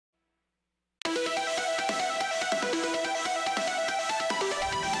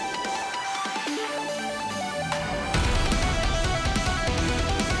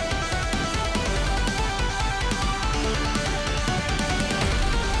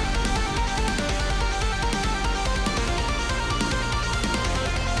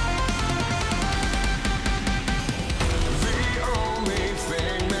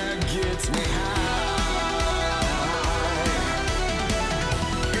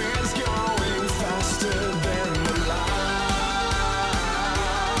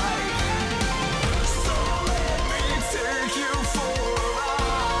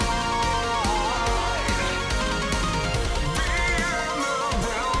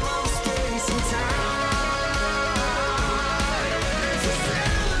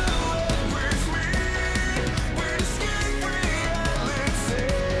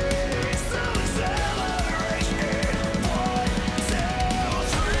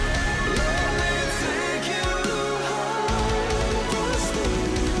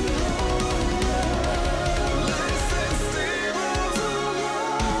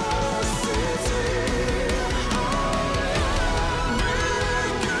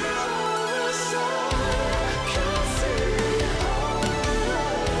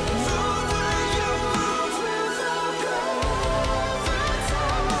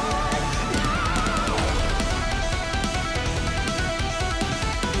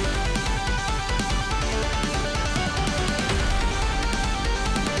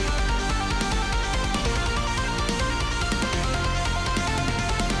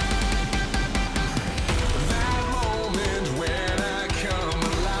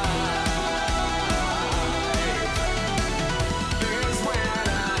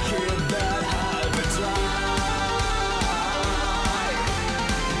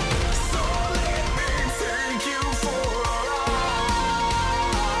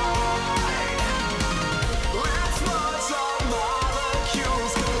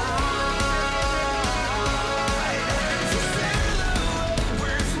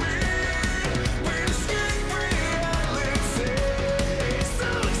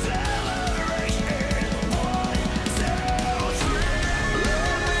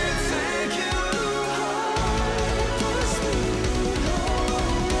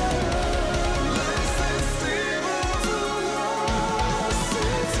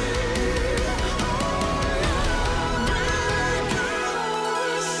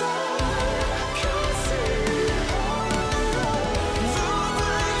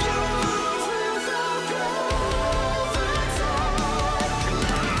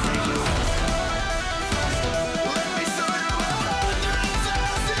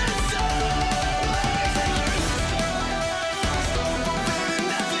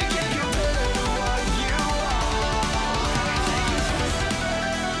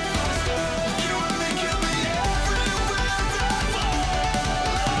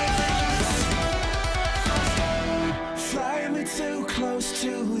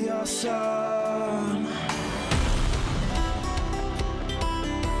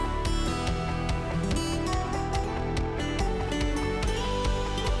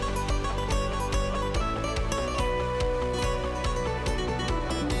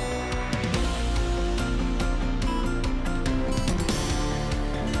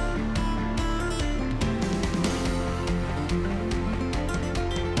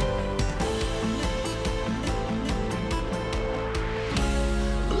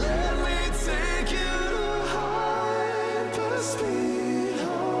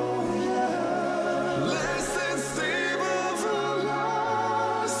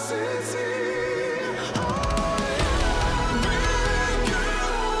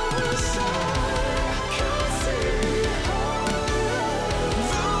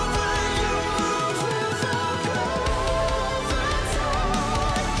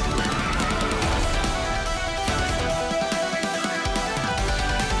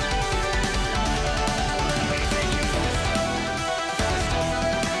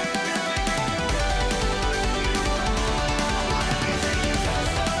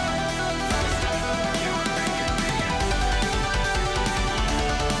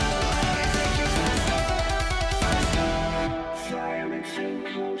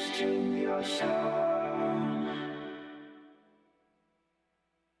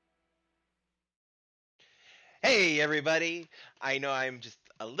Hey everybody! I know I'm just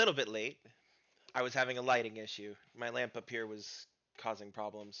a little bit late. I was having a lighting issue. My lamp up here was causing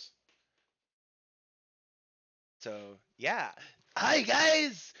problems. So, yeah. Hi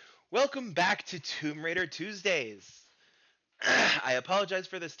guys! Welcome back to Tomb Raider Tuesdays. I apologize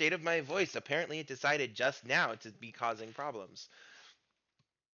for the state of my voice. Apparently it decided just now to be causing problems.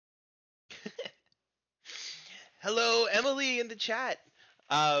 Hello, Emily in the chat.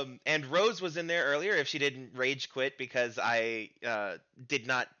 And Rose was in there earlier if she didn't rage quit because I did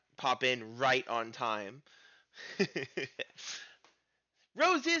not pop in right on time.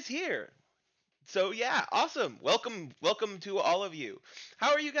 Rose is here. So yeah, awesome. Welcome to all of you.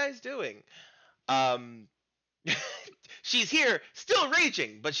 How are you guys doing? Um she's here, still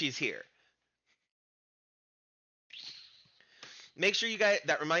raging, but she's here. Make sure you guys,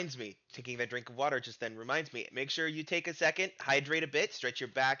 that reminds me, taking that drink of water just then reminds me, make sure you take a second, hydrate a bit, stretch your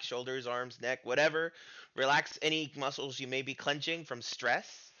back, shoulders, arms, neck, whatever. Relax any muscles you may be clenching from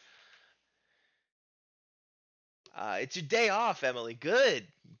stress. It's your day off, Emily. Good.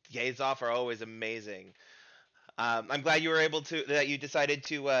 Days off are always amazing. I'm glad you were able to, that you decided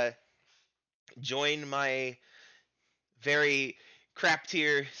to join my very crap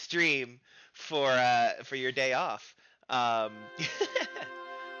tier stream for your day off. I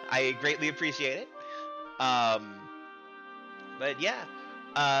greatly appreciate it. But yeah,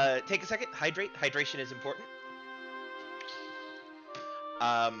 take a second, hydrate. Hydration is important.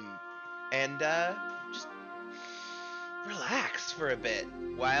 And just relax for a bit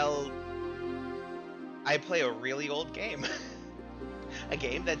while I play a really old game. A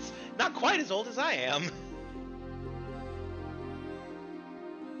game that's not quite as old as I am.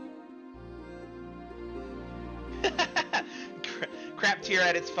 Crap tier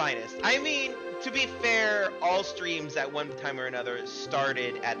at its finest. I mean, to be fair, all streams at one time or another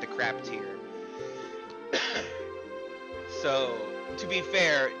started at the crap tier. So, to be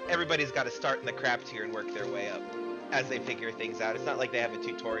fair, everybody's got to start in the crap tier and work their way up as they figure things out. It's not like they have a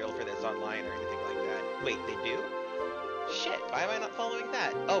tutorial for this online or anything like that. Wait, they do? Shit, why am I not following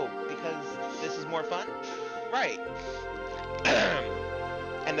that? Oh, because this is more fun? Right.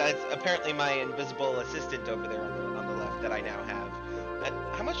 And that's apparently my invisible assistant over there on the left that I now have.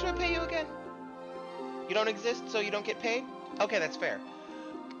 How much do I pay you again? You don't exist, so you don't get paid? Okay, that's fair.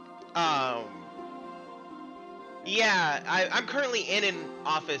 Yeah, I'm currently in an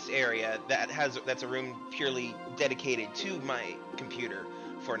office area that's a room purely dedicated to my computer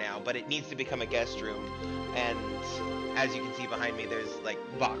for now, but it needs to become a guest room. And as you can see behind me, there's like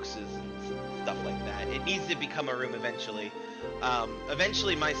boxes and stuff like that. It needs to become a room eventually.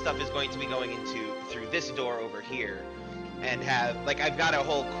 Eventually my stuff is going to be going through this door over here, and have, like, I've got a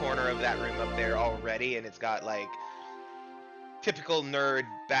whole corner of that room up there already, and it's got like typical nerd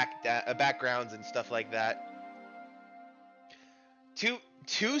backgrounds and stuff like that.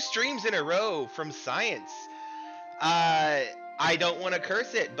 Two streams in a row from science. I don't want to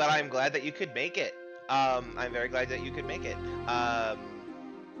curse it, but I'm glad that you could make it. I'm very glad that you could make it.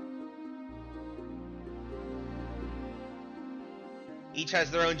 Each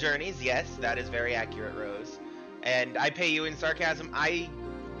has their own journeys. Yes, that is very accurate, Rose. And I pay you in sarcasm.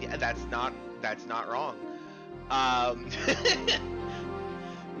 Yeah, that's not wrong.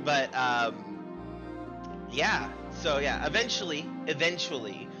 But yeah. So yeah, eventually,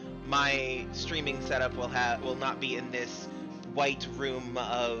 my streaming setup will not be in this white room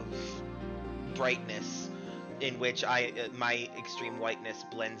of brightness, in which my extreme whiteness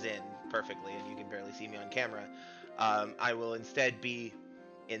blends in perfectly, and you can barely see me on camera. I will instead be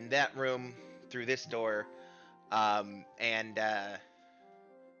in that room through this door, and I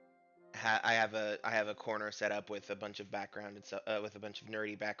have a corner set up with a bunch of background and with a bunch of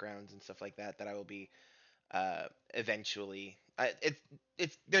nerdy backgrounds and stuff like that I will be eventually.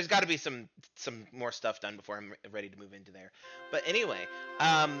 There's got to be some more stuff done before I'm ready to move into there. But anyway,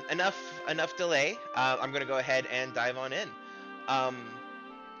 enough delay. I'm gonna go ahead and dive on in.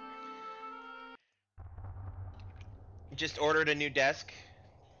 Just ordered a new desk.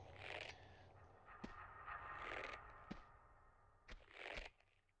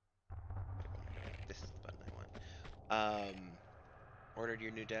 This is the button I want. Ordered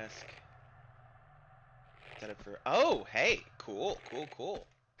your new desk. Set up for. Oh, hey, cool.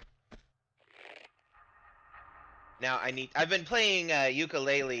 Now I've been playing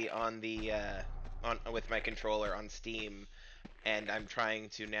ukulele on the with my controller on Steam, and I'm trying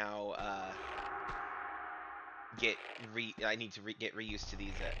to now get reused to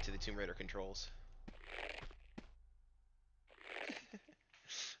these to the Tomb Raider controls.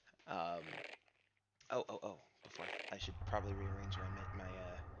 Um, oh. Before I should probably rearrange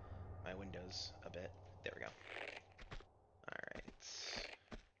my windows a bit. There we go. All right.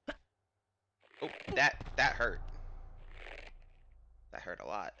 Oh, that hurt. That hurt a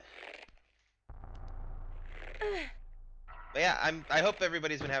lot. But yeah, I hope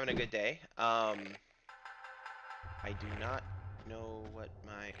everybody's been having a good day. I do not know what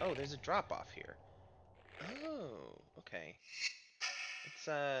my... Oh, there's a drop off here. Oh, okay.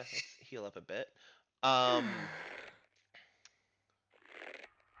 Let's heal up a bit.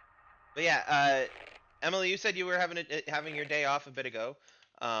 But yeah, Emily, you said you were having your day off a bit ago.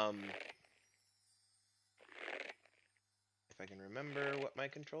 If I can remember what my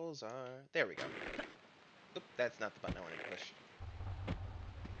controls are. There we go. Oop, that's not the button I wanted to push.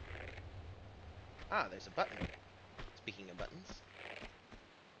 Ah, there's a button. Speaking of buttons.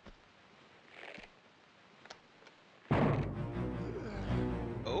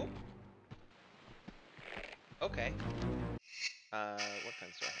 Oh. Okay. What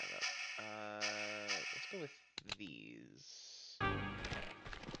guns do I have up? Let's go with these.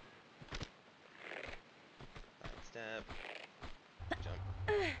 Sidestep. Jump.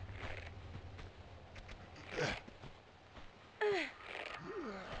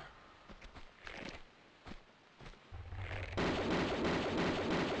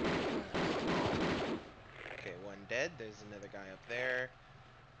 Okay, one dead. There's another guy up there.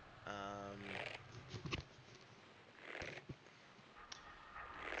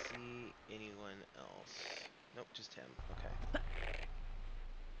 See anyone else? Nope, just him. Okay.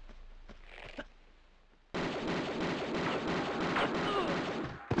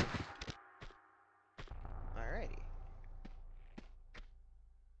 Alrighty.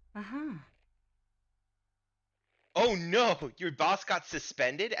 Uh-huh. Oh no! Your boss got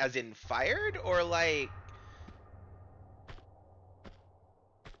suspended, as in fired? Or like...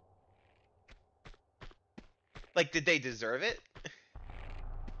 Like, did they deserve it?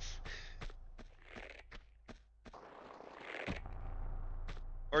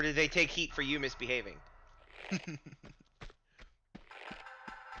 Or did they take heat for you misbehaving? Drop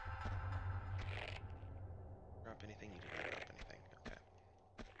anything? You did not drop anything.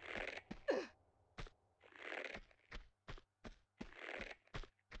 Okay.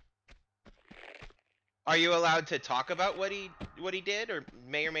 Are you allowed to talk about what he did or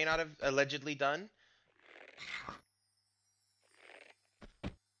may or may not have allegedly done?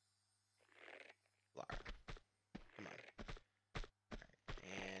 Lara, come on. Alright,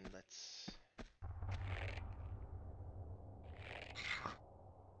 and let's...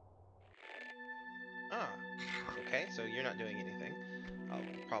 Ah, okay, so you're not doing anything. I'll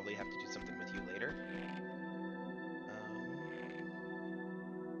probably have to do something with you later.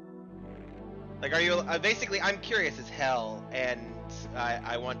 Like, are you... basically, I'm curious as hell, and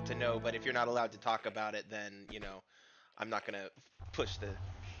I want to know, but if you're not allowed to talk about it, then, you know, I'm not gonna push the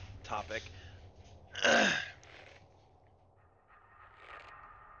topic.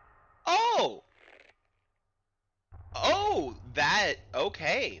 Oh! Oh, that...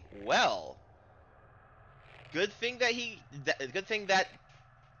 Okay, well. Good thing that good thing that...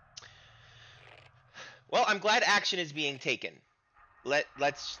 Well, I'm glad action is being taken.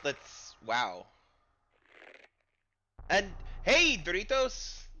 Let's... Wow. And hey,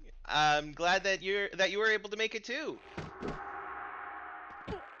 Doritos! I'm glad that you were able to make it too.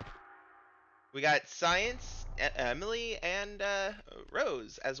 We got Science, Emily, and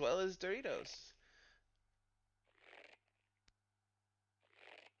Rose, as well as Doritos.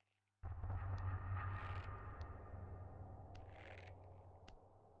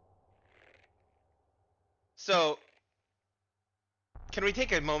 So, can we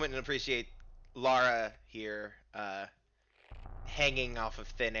take a moment and appreciate Lara here, hanging off of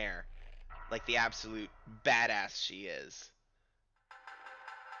thin air, like the absolute badass she is.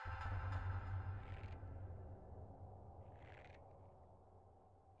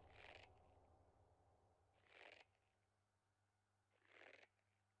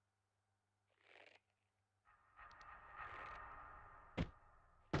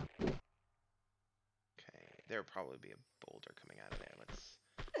 Okay, there'll probably be a boulder coming out of there. Let's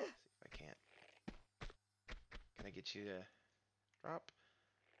see if I can't. Can I get you to drop?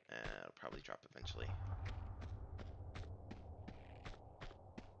 It'll probably drop eventually.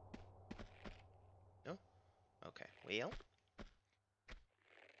 No? Okay. Well.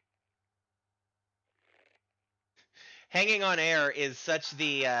 Hanging on air is such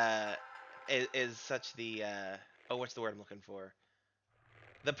the oh, what's the word I'm looking for?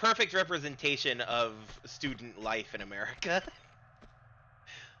 The perfect representation of student life in America.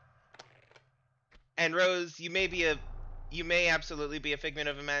 And Rose, you may be you may absolutely be a figment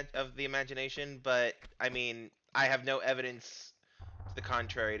of the imagination, but I mean, I have no evidence to the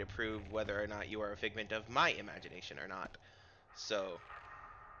contrary to prove whether or not you are a figment of my imagination or not. So.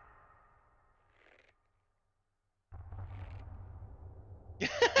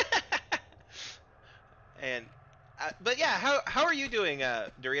 And, but yeah, how are you doing,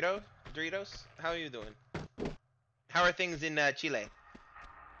 Doritos? How are you doing? How are things in Chile?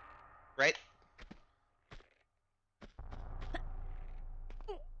 Right?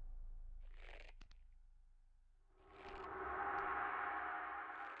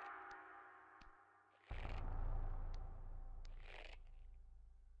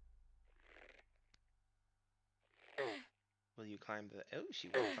 Will you climb the? Oh, she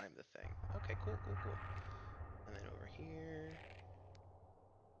will climb the thing. Okay, cool. And then over here.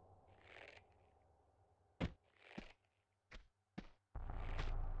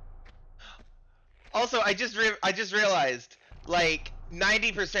 Also, I just realized, like,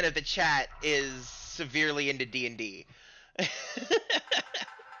 90% of the chat is severely into D&D.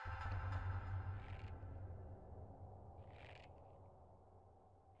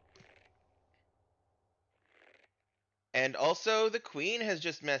 And also, the queen has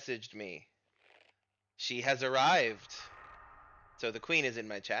just messaged me. She has arrived. So the queen is in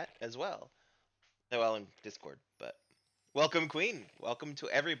my chat as well. Well, in Discord, but welcome, queen. Welcome to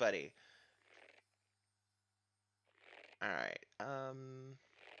everybody. All right.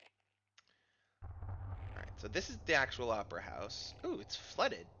 So this is the actual opera house. Ooh, it's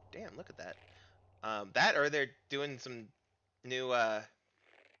flooded. Damn, look at that. That or they're doing some new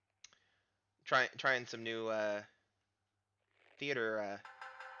trying some new theater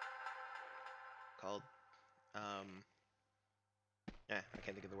called I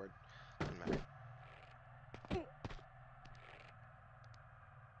can't think of the word. Doesn't matter.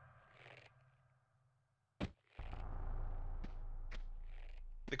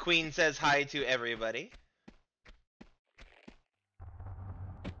 The queen says hi to everybody.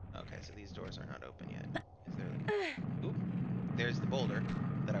 Okay, so these doors are not open yet. Is there? Oop, there's the boulder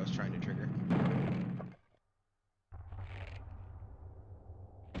that I was trying to trigger.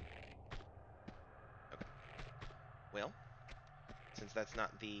 Okay. Well, since that's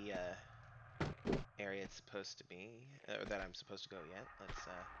not the area it's supposed to be, or that I'm supposed to go yet, let's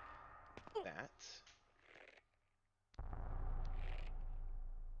that.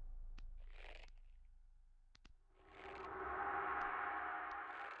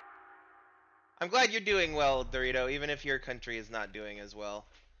 I'm glad you're doing well, Dorito, even if your country is not doing as well.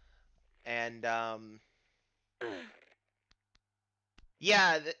 And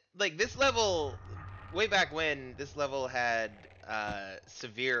yeah, like this level, way back when, this level had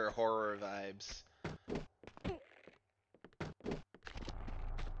severe horror vibes.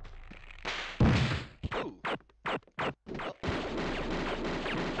 Ooh. Well.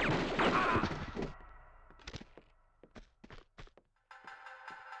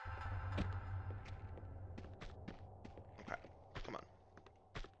 Okay, come on,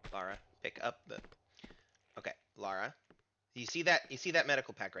 Lara, pick up the. Okay, Lara, you see that? You see that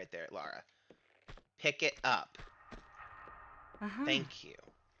medical pack right there, Lara? Pick it up. Thank you.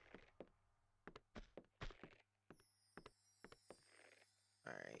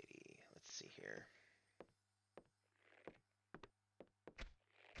 Alrighty, let's see here.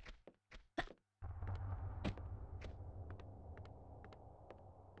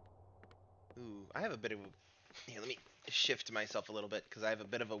 Ooh, I have a bit of a... Here, let me shift myself a little bit, because I have a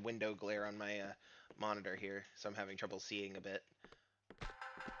bit of a window glare on my monitor here, so I'm having trouble seeing a bit.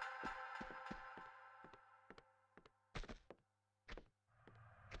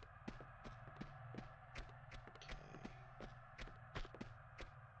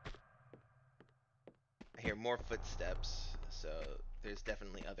 I hear more footsteps, so there's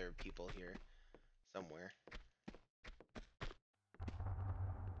definitely other people here somewhere.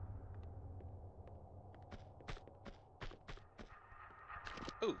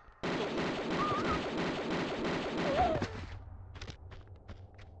 Ooh.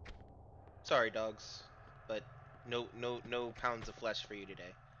 Sorry, dogs, but no pounds of flesh for you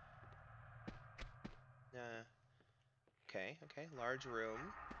today. Okay, large room.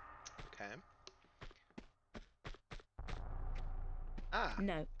 Okay. Ah,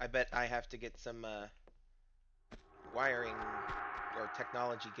 no. I bet I have to get some wiring or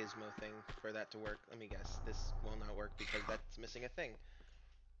technology gizmo thing for that to work. Let me guess. This will not work because that's missing a thing.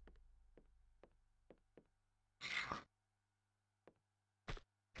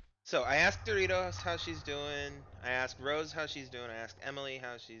 So I asked Doritos how she's doing. I asked Rose how she's doing. I asked Emily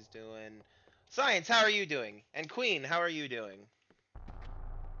how she's doing. Science, how are you doing? And Queen, how are you doing?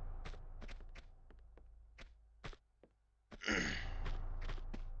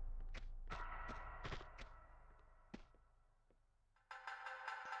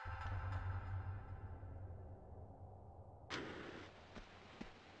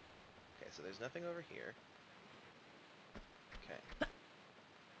 so there's nothing over here. Okay.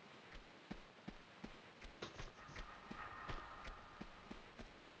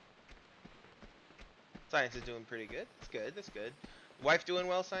 Science is doing pretty good. That's good. That's good. Wife doing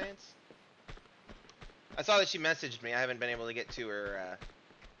well, Science? I saw that she messaged me. I haven't been able to get to her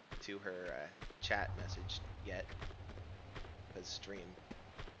chat message yet. Because stream.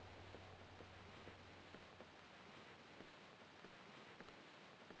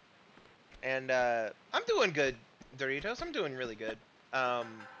 And I'm doing good, Doritos. I'm doing really good. I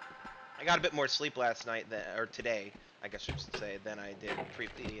got a bit more sleep last night or today, I guess I should say, than I did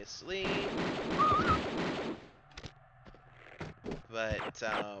previously. But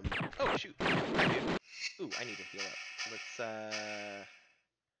oh shoot, I do. Ooh, I need to heal up. Let's I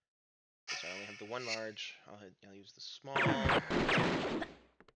only have the one large. I'll use the small.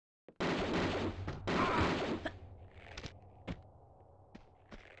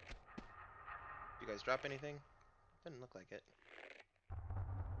 You guys drop anything? Doesn't look like it.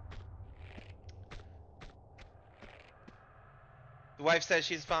 The wife says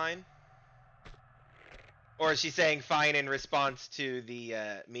she's fine. Or is she saying fine in response to the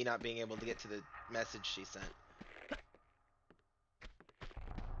me not being able to get to the message she sent? Could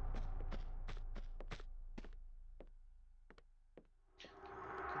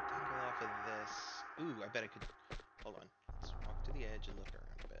dangle off of this. Ooh, I bet I could. Hold on. Let's walk to the edge and look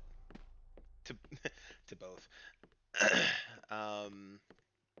around a bit. To both.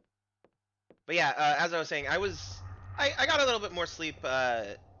 But yeah, as I was saying, I got a little bit more sleep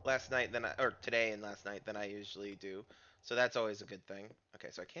last night or today and last night than I usually do. So that's always a good thing. Okay,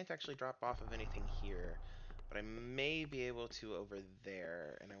 so I can't actually drop off of anything here, but I may be able to over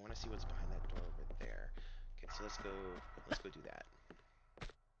there, and I want to see what's behind that door over there. Okay, so let's go do that.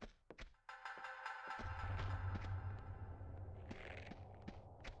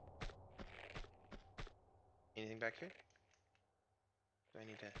 Anything back here? Do I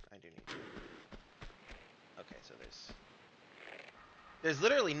need to? I do need to. Okay, so there's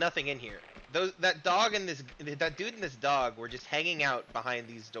literally nothing in here. That dog and that dude and this dog were just hanging out behind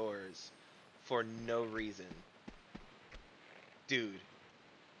these doors for no reason. Dude.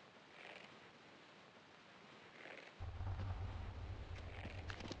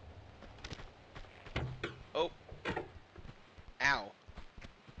 Oh. Ow.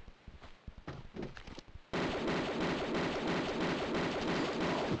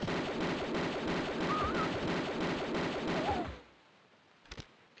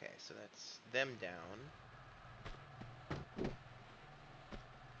 Okay, so that's them down.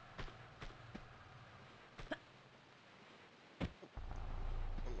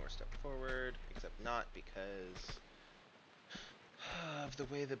 One more step forward, except not because of the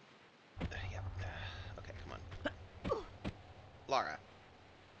way the... yeah. Okay, come on. Lara.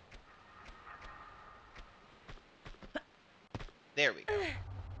 There we go.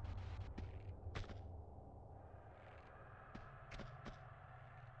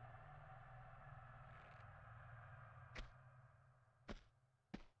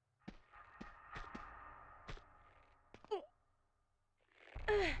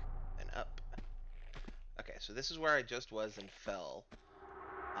 And up. Okay, so this is where I just was and fell.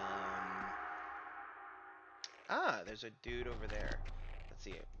 There's a dude over there. Let's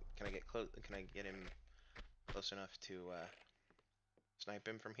see. Can I get close? Can I get him close enough to snipe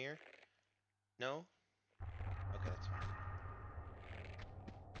him from here? No? Okay, that's fine.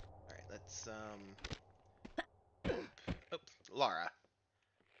 Alright, let's oh, Lara.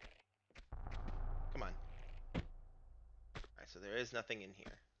 Come on. Alright, so there is nothing in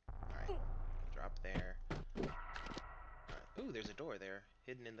here. Alright. Drop there. Alright. Ooh, there's a door there,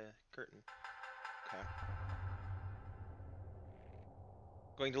 hidden in the curtain. Okay.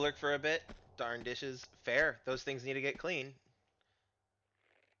 Going to lurk for a bit? Darn dishes. Fair. Those things need to get clean.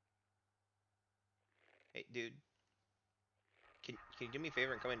 Hey, dude. Can you do me a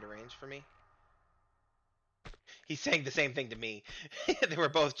favor and come into range for me? He's saying the same thing to me. They were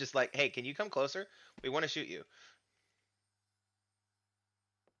both just like, hey, can you come closer? We want to shoot you.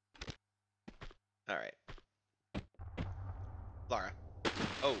 Alright. Lara.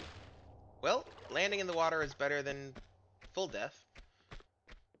 Oh. Well, landing in the water is better than full death.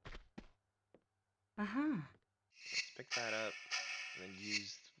 Uh-huh. Let's pick that up and then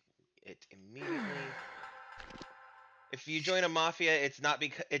use it immediately. If you join a mafia, it's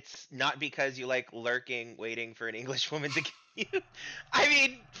not because you like lurking, waiting for an English woman to kill you. I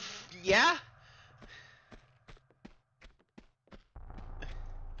mean, yeah.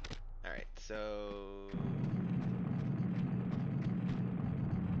 All right, so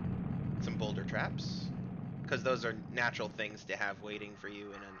some boulder traps, because those are natural things to have waiting for you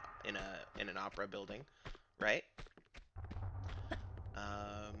in an in an opera building, right?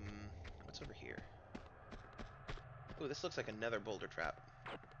 What's over here? Ooh, this looks like another boulder trap.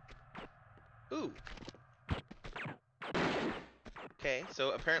 Ooh. Okay,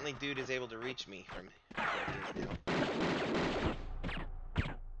 so apparently dude is able to reach me from where he is now.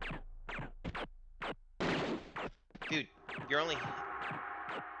 Dude, you're only...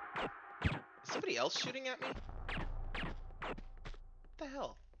 Is somebody else shooting at me? What the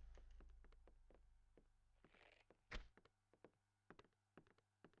hell?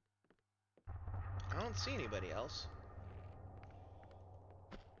 I don't see anybody else.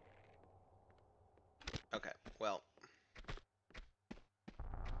 Okay, well.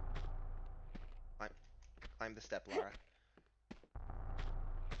 Climb the step, Lara.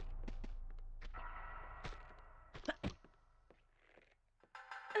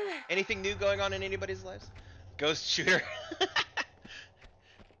 Anything new going on in anybody's lives? Ghost shooter.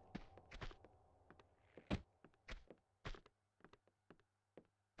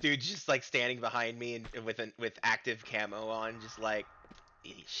 Dude, just like standing behind me and with active camo on, just like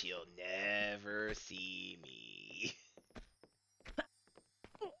she'll never see me.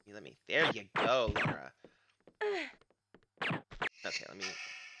 You let me. There you go, Lara. Okay, let me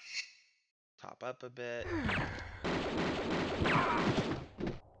top up a bit.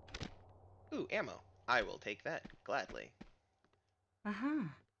 Ooh, ammo. I will take that gladly.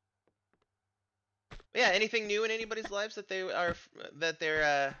 Yeah, anything new in anybody's lives that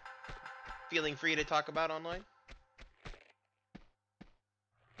they're feeling free to talk about online?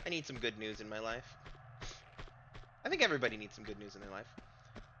 I need some good news in my life. I think everybody needs some good news in their life.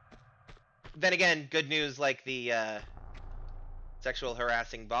 Then again, good news like the sexually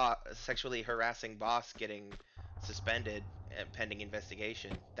harassing boss getting suspended pending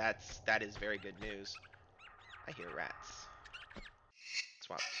investigation. That is very good news. I hear rats.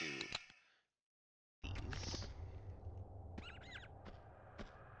 Swap to these.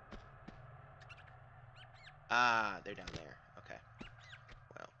 Ah, they're down there. Okay.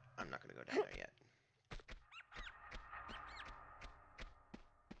 Well, I'm not gonna go down there yet.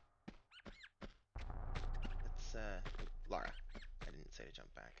 Let's Lara. I didn't say to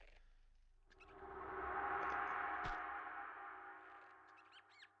jump back.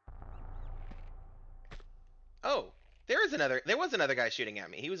 Oh, there was another guy shooting at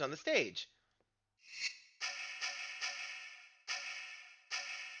me. He was on the stage.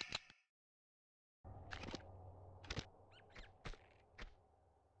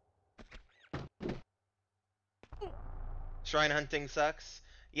 Shrine hunting sucks.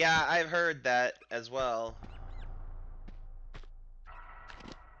 Yeah, I've heard that as well.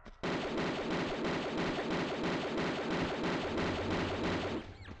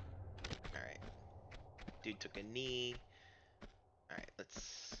 Alright. Dude took a knee. Alright,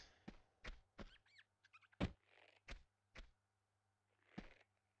 let's...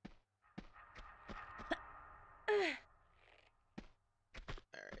 Alrighty.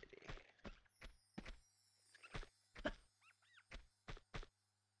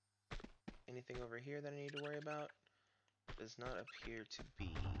 Anything over here that I need to worry about? Does not appear to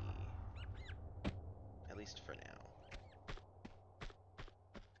be. At least for now.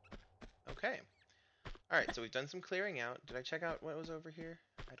 Okay. Alright, so we've done some clearing out. Did I check out what was over here?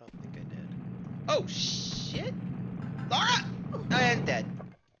 I don't think I did. Oh, shit! Lara! I am dead.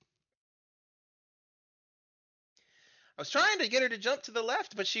 I was trying to get her to jump to the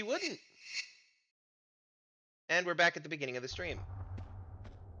left, but she wouldn't. And we're back at the beginning of the stream.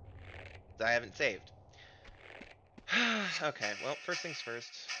 I haven't saved. Okay, well, first things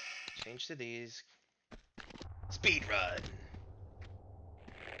first. Change to these. Speed run!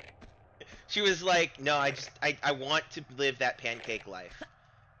 She was like, no, I want to live that pancake life.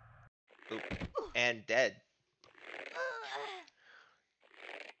 Oop. And dead.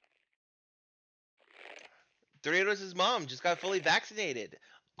 Doritos' mom just got fully vaccinated.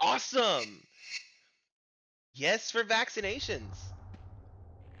 Awesome! Yes for vaccinations.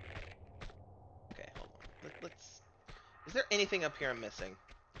 Okay, hold on. Let's... Is there anything up here I'm missing?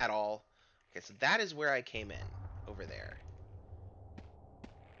 At all? Okay, so that is where I came in. Over there.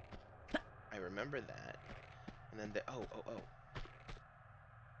 I remember that. And then the... Oh.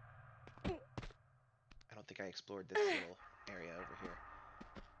 I don't think I explored this little area over here.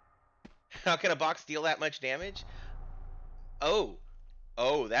 How can a box deal that much damage? Oh,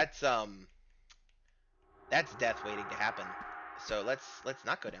 that's death waiting to happen. So let's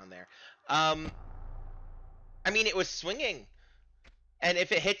not go down there. I mean, it was swinging, and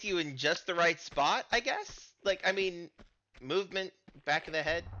if it hits you in just the right spot, I guess. Like, I mean, movement, back of the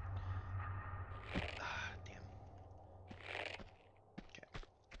head. Ah, damn. Okay.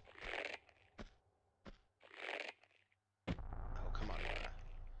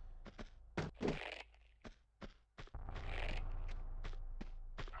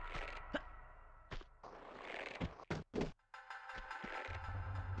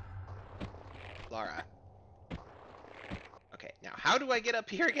 Lara. Okay, now how do I get up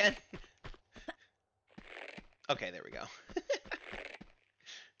here again? Okay, there we go.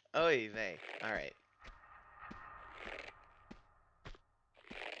 Oy vey. Alright.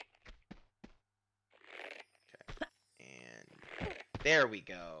 Okay. And there we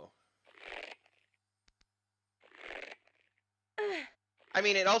go. I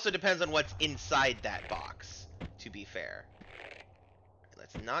mean, it also depends on what's inside that box, to be fair.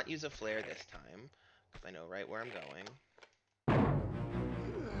 Let's not use a flare this time, because I know right where I'm going.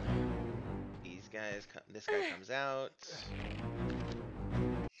 This guy comes out.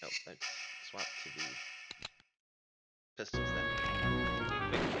 Nope, let's swap to the pistols then.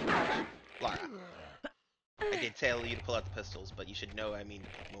 Quick. Lara. I did tell you to pull out the pistols, but you should know I mean to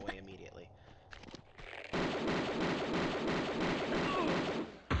put them away immediately.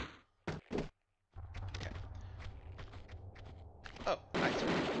 Okay. Oh, hi, sir.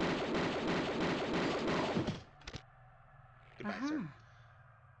 Goodbye, sir.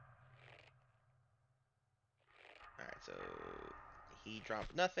 Alright, so he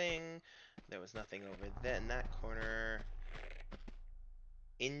dropped nothing. There was nothing over there in that corner.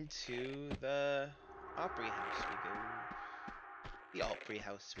 Into the Opry house we go. The Opry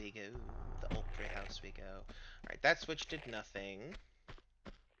house we go. The Opry house we go. Alright, that switch did nothing.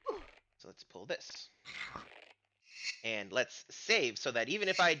 So let's pull this. And let's save so that even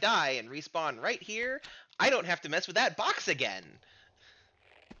if I die and respawn right here, I don't have to mess with that box again.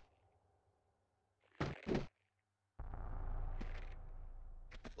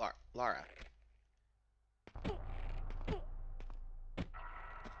 Lara.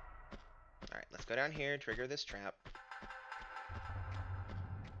 Alright, let's go down here, trigger this trap.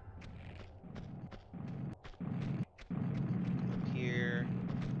 Come up here.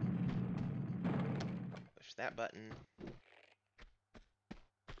 Push that button.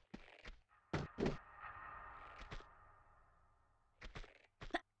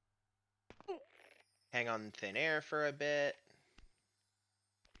 Hang on thin air for a bit.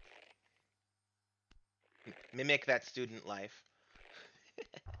 Mimic that student life.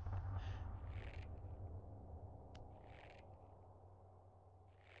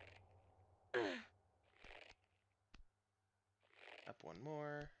 Up one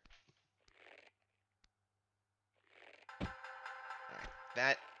more. Alright,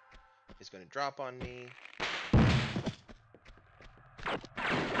 that is going to drop on me.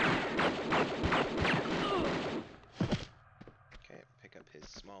 Okay, pick up his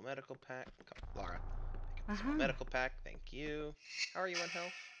small medical pack. Lara, pick up his small medical pack. Thank you. How are you on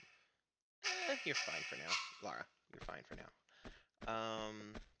health? You're fine for now. Lara, you're fine for now.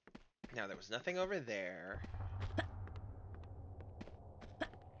 Now there was nothing over there.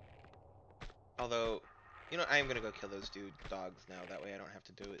 Although, you know, I am gonna go kill those dogs now. That way I don't have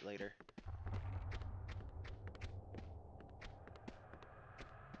to do it later.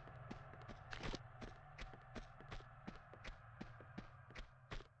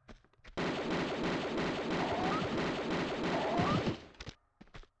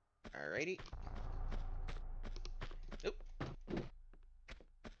 Alrighty. Oop.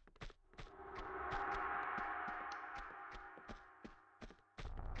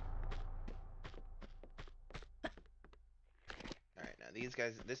 Alright, now these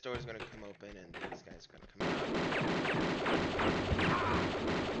guys, this door is going to come open and these guys are going to come out.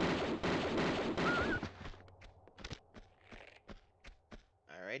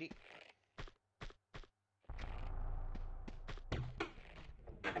 Alrighty.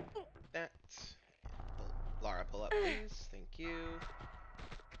 That. Lara, pull up, please. Thank you.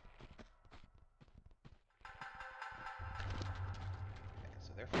 Okay,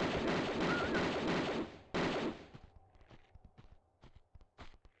 so they're fine.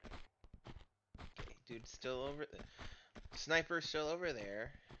 Okay, dude's still over. Sniper's still over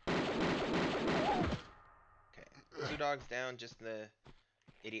there. Okay, 2 dogs down, just the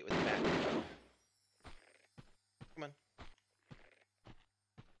idiot with the bat. Come on.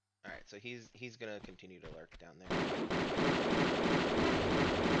 Alright, so he's gonna continue to lurk down there.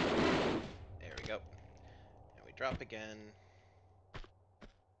 There we go. And we drop again.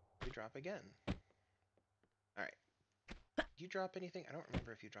 We drop again. Alright. Did you drop anything? I don't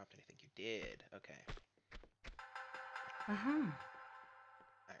remember if you dropped anything. You did. Okay.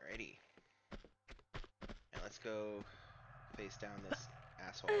 Alrighty. Now let's go face down this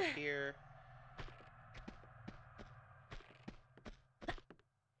asshole up here.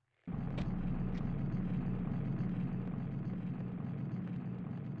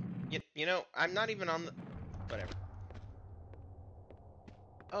 You know, I'm not even on the... Whatever.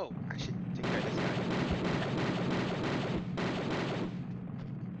 Oh, I should take care of this guy.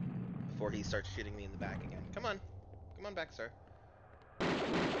 before he starts shooting me in the back again. Come on. Come on back, sir.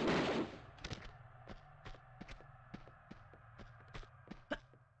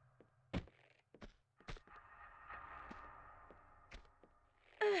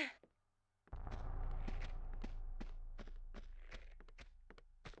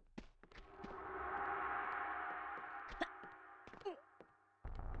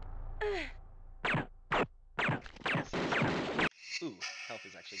 Ooh, health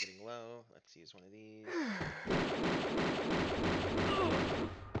is actually getting low. Let's use one of these.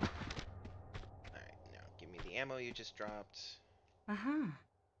 Alright, now give me the ammo you just dropped. Uh-huh.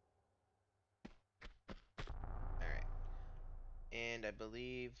 Alright. And I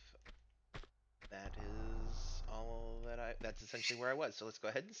believe that is all that that's essentially where I was. So let's go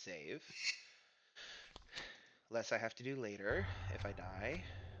ahead and save. Less I have to do later if I die.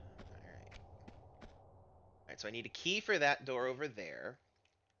 Alright. Alright, so I need a key for that door over there.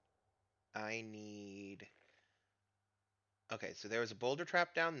 I need... Okay, so there was a boulder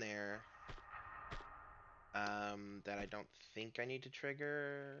trap down there. That I don't think I need to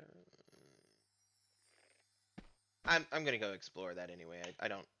trigger. I'm gonna go explore that anyway. I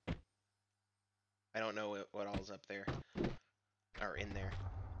don't know what all's up there or in there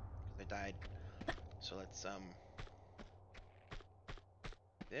because I died. So let's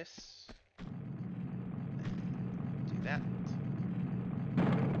this and do that.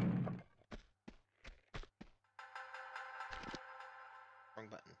 Wrong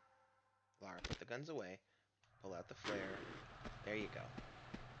button. Lara, put the guns away. Pull out the flare. There you go.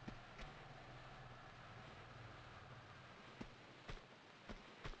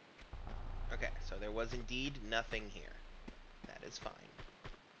 Okay, so there was indeed nothing here. That is fine.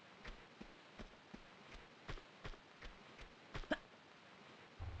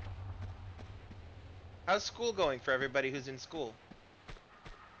 How's school going for everybody who's in school?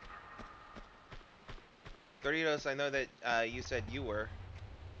 Doritos, I know that you said you were.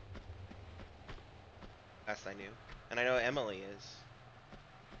 Last I knew. And I know Emily is.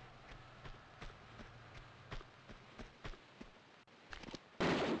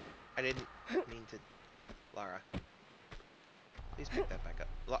 I didn't mean to... Lara. Please pick that back up.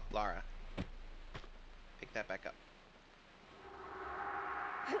 Lara. Pick that back up.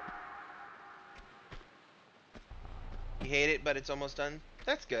 You hate it, but it's almost done?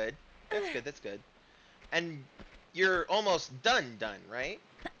 That's good. That's good, that's good. And you're almost done, right?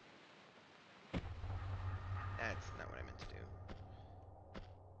 That's not what I meant to do.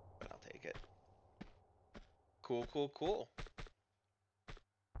 But I'll take it. Cool, cool, cool.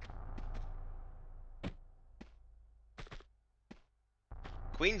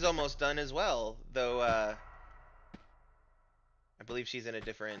 Queen's almost done as well, though, I believe she's in a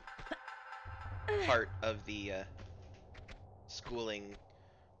different part of the, schooling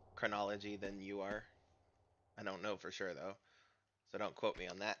chronology than you are. I don't know for sure, though, so don't quote me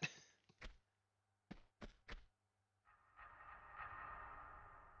on that.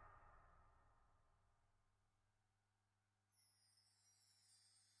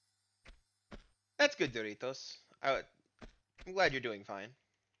 That's good, Doritos. I'm glad you're doing fine.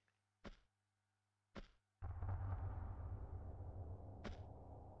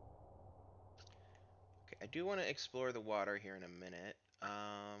 Okay, I do want to explore the water here in a minute. I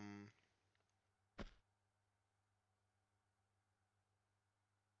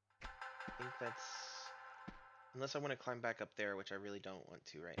think that's... Unless I want to climb back up there, which I really don't want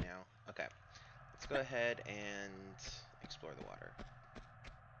to right now. Okay, let's go ahead and explore the water.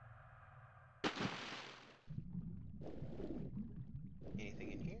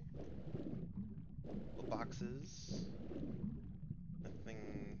 Anything in here? Well, boxes.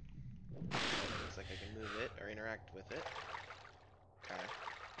 Nothing... Looks like I can move it or interact with it. Okay.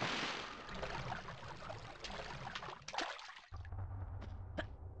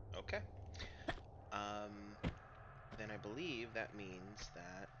 Okay. Then I believe that means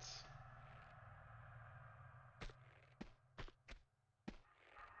that...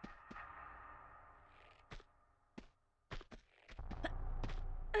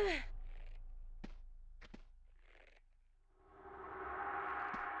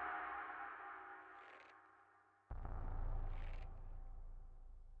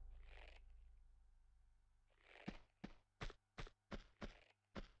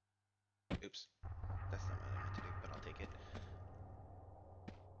 Oops. That's not what I meant to do, but I'll take it.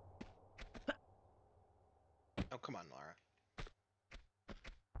 Oh, come on, Lara.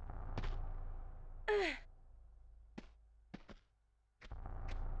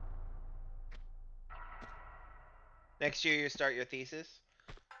 Next year you start your thesis?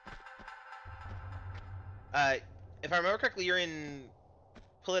 If I remember correctly, you're in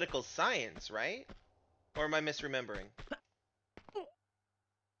political science, right? Or am I misremembering?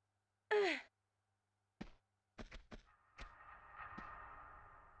 Alright,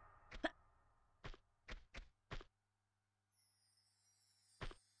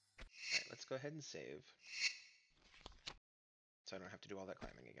 let's go ahead and save. So I don't have to do all that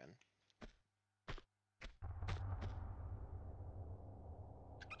climbing again.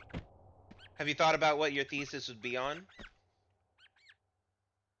 Have you thought about what your thesis would be on?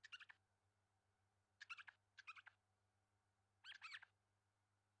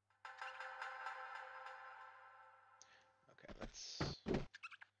 Okay, let's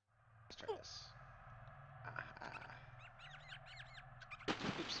try this.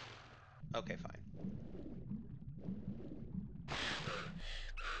 Oops. Okay, fine.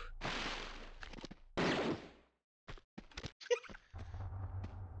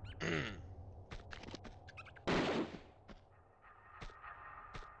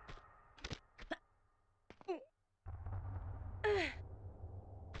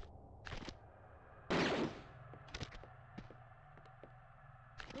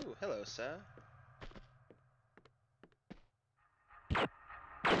 Ooh, hello, sir.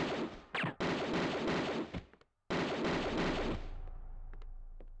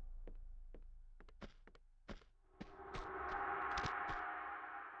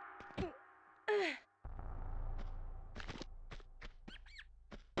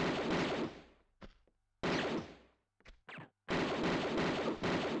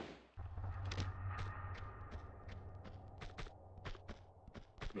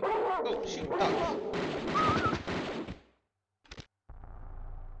 Oh, shoot, dogs.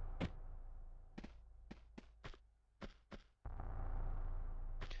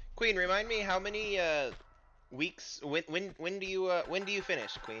 Queen, remind me how many weeks when do you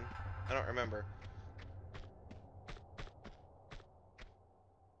finish, Queen? I don't remember.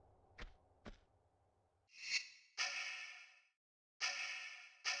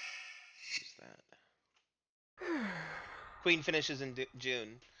 Who's that? Queen finishes in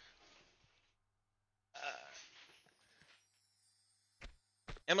June.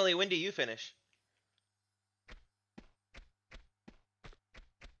 Emily, when do you finish?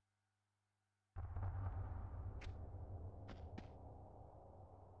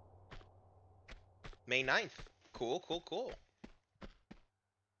 May 9th. Cool, cool, cool.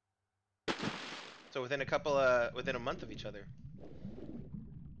 So within within a month of each other.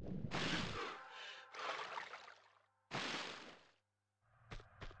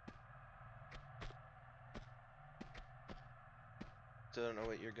 Don't know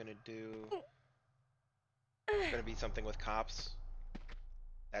what you're gonna do. It's gonna be something with cops.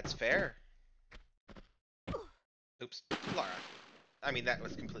 That's fair. Oops, Lara. I mean, that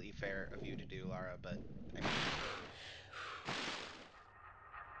was completely fair of you to do, Lara, but I mean...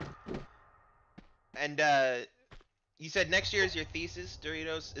 And you said next year is your thesis,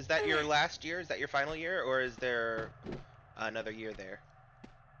 Doritos. Is that your last year? Is that your final year, or is there another year there?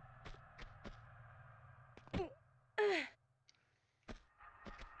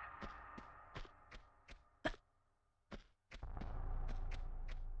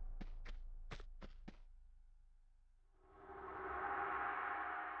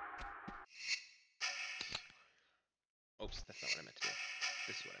 Oops, that's not what I meant to do.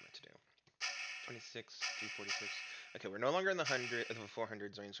 This is what I meant to do. 26, 346. Okay, we're no longer in the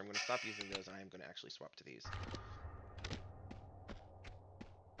 400s range, so I'm going to stop using those, and I am going to actually swap to these.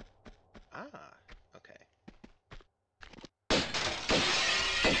 Ah, okay.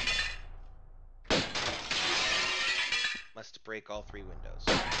 Must break all 3 windows.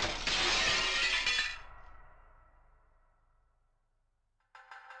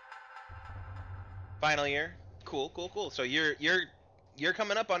 Final year. Cool, cool, cool. So you're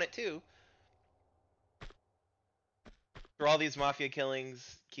coming up on it too. For all these mafia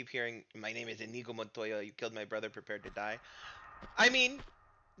killings, keep hearing, my name is Inigo Montoya, you killed my brother, prepared to die. I mean,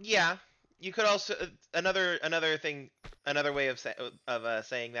 yeah. You could also another way of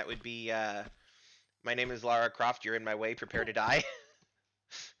saying that would be my name is Lara Croft, you're in my way, prepare to die.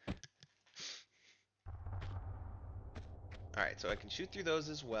 Alright, so I can shoot through those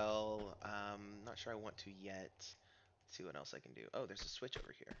as well. Not sure I want to yet. Let's see what else I can do. Oh, there's a switch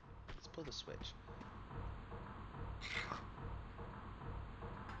over here. Let's pull the switch.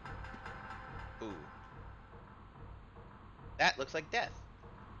 Ooh. That looks like death.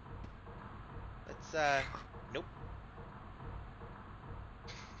 Let's, nope.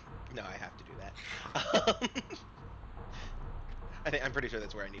 No, I have to do that. I'm pretty sure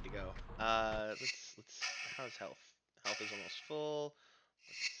that's where I need to go. How's health? Health is almost full.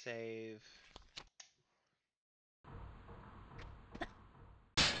 Let's save.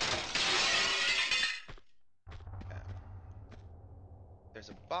 There's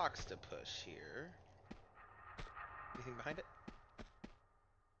a box to push here. Anything behind it?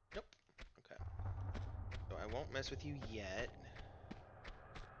 Nope. Okay. So I won't mess with you yet.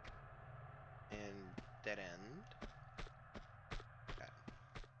 And dead end.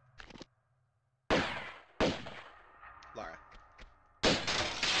 Okay. Lara.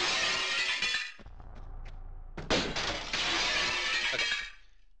 Okay.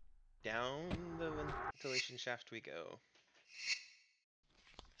 Down the ventilation shaft we go.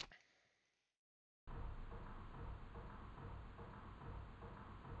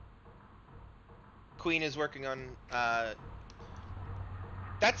 Queen is working on,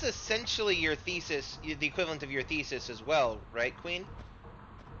 that's essentially your thesis, the equivalent of your thesis as well, right, Queen?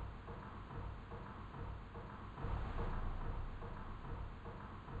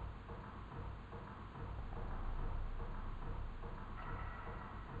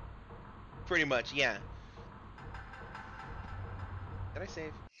 Pretty much, yeah. Did I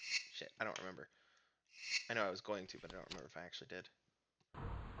save? Shit, I don't remember. I know I was going to, but I don't remember if I actually did.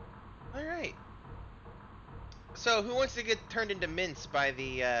 Alright. So, who wants to get turned into mince by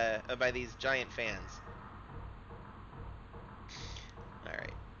by these giant fans?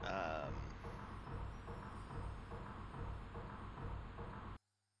 Alright.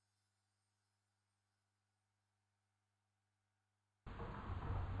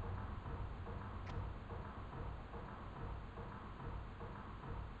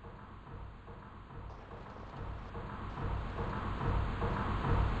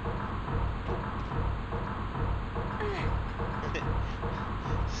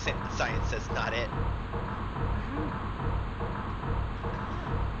 Science says not it.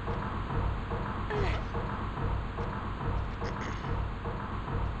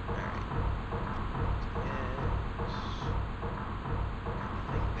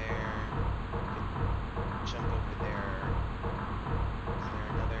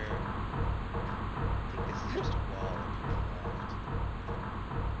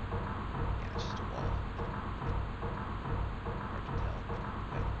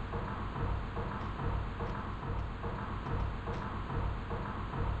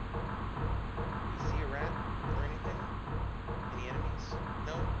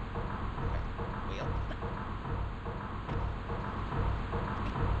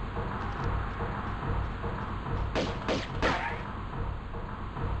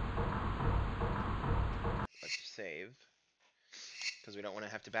 Save, because we don't want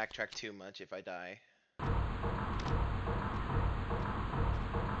to have to backtrack too much if I die.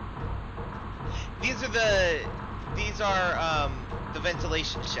 These are the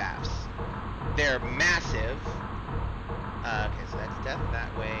ventilation shafts. They're massive. Okay, so that's death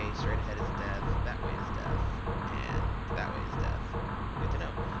that way. Straight ahead is death. That way is death, and that way is death. Good to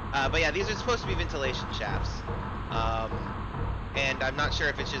know. But yeah, these are supposed to be ventilation shafts. And I'm not sure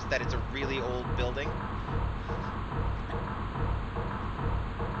if it's just that it's a really old building.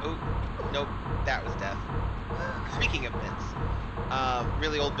 Oh, nope, that was death. Speaking of mints,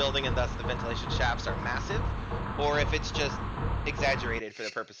 really old building and thus the ventilation shafts are massive, or if it's just exaggerated for the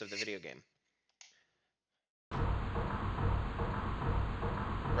purpose of the video game.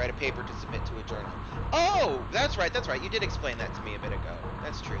 Write a paper to submit to a journal. Oh, that's right, that's right. You did explain that to me a bit ago.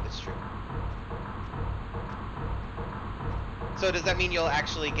 That's true, that's true. So does that mean you'll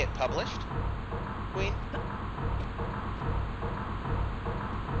actually get published, Queen?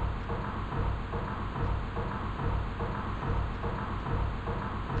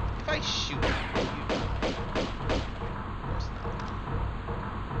 If I shoot you, you die. Of course not.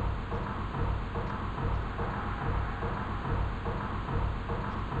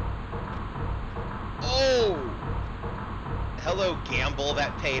 Oh! Hello, gamble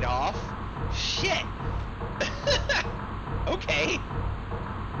that paid off. Shit! Okay.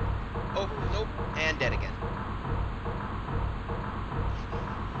 Oh, nope. And dead again.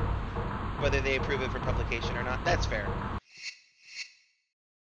 Whether they approve it for publication or not, that's fair.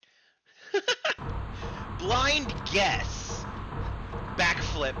 Blind guess.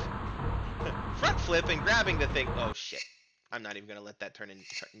 Backflip. Front flip and grabbing the thing. Oh, shit. I'm not even going to let that turn in.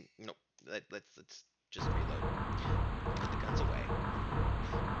 Nope. Let's just reload. Put the guns away.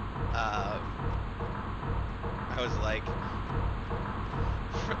 I was like,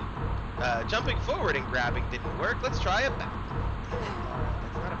 jumping forward and grabbing didn't work. Let's try a back.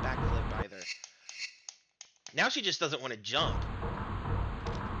 That's not a backflip either. Now she just doesn't want to jump.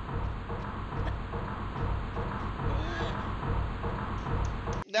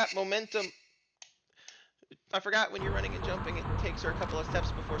 That momentum. I forgot when you're running and jumping, it takes her a couple of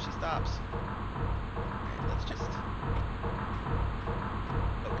steps before she stops. Alright, let's just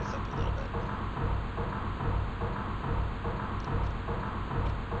focus up a little bit.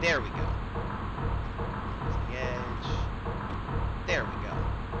 There we go. There's the edge. There we go.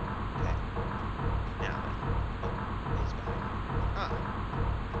 Okay. Now then, what is behind me? Ah.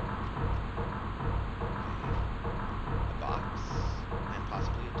 Okay. A box and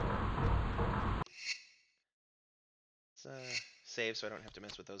possibly a door. Let's save so I don't have to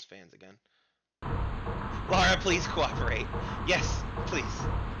mess with those fans again. Laura, please cooperate. Yes, please.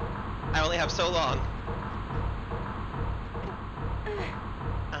 I only have so long.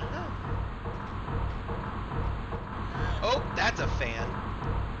 Uh-huh. Oh, that's a fan.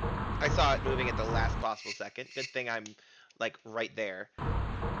 I saw it moving at the last possible second. Good thing I'm, like, right there.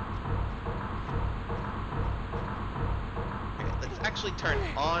 Okay, let's actually turn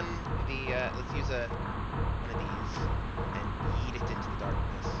on the, let's use one of these and yeet it into the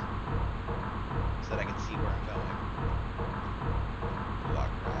darkness so that I can see where I'm going.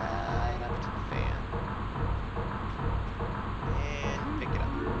 Walk right up to the fan. And pick it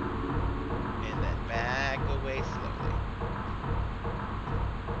up. And then back away slowly.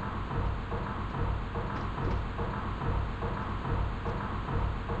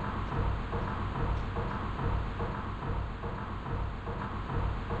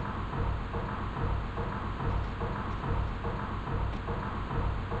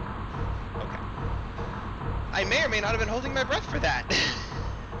 I may or may not have been holding my breath for that.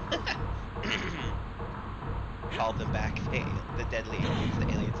 Call them back, the deadly aliens, the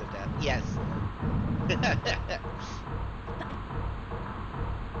aliens of death. Yes.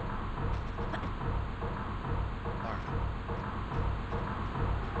 Alright.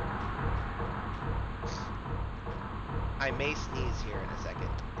 I may sneeze here in a second,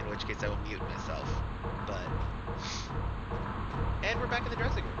 in which case I will mute myself. But... And we're back in the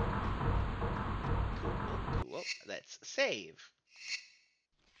dressing room. Cool. Let's save.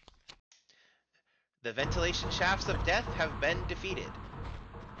 The ventilation shafts of death have been defeated.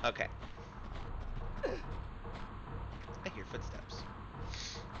 Okay. I hear footsteps.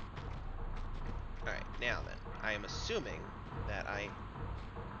 Alright, now then. I am assuming that I...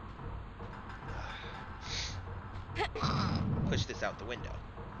 push this out the window.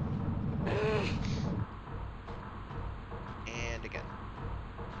 And again.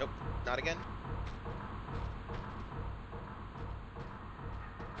 Nope, not again.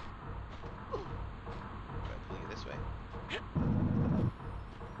 Do I pull you this way?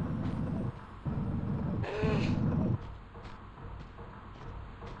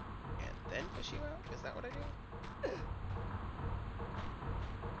 And then push you out? Is that what I do?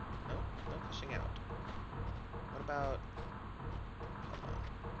 No, no pushing out. What about... Hold on.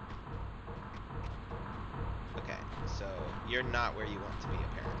 Okay, so you're not where you want to be,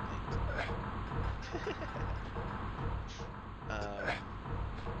 apparently.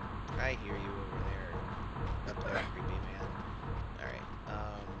 I hear you over there. Up there, creepy man. Alright,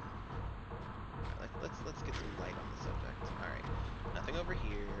 let's get some light on the subject. Alright. Nothing over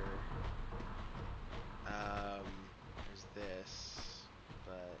here. There's this,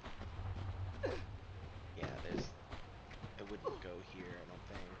 but yeah, it wouldn't go here, I don't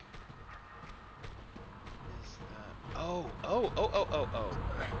think. Is oh!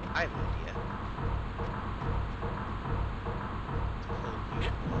 I have an idea. Pull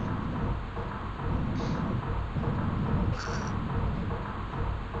you one.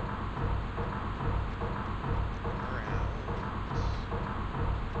 Around.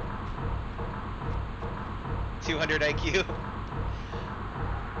 200 IQ.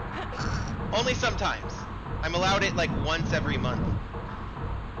 Only sometimes. I'm allowed it like once every month.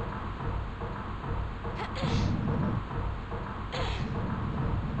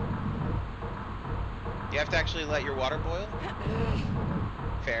 You have to actually let your water boil?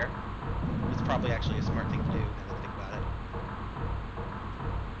 Fair. It's probably actually a smart thing to do, now that I think about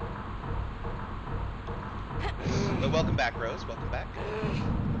it. But welcome back, Rose. Welcome back. Alright,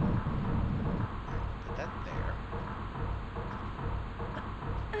 put that there.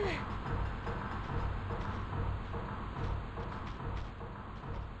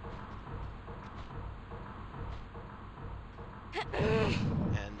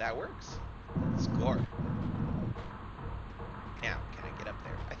 And that works. Score. Now, can I get up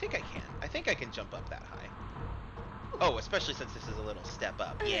there? I think I can. I think I can jump up that high. Oh, especially since this is a little step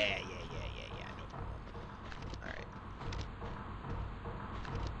up. Yeah, no problem. Alright.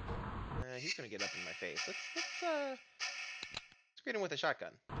 He's gonna get up in my face. Let's greet him with a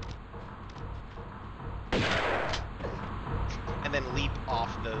shotgun. And then leap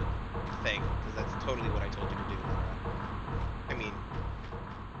off the thing, because that's totally what I told you to do, Laura. I mean,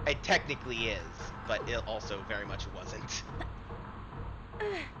 it technically is, but it also very much wasn't.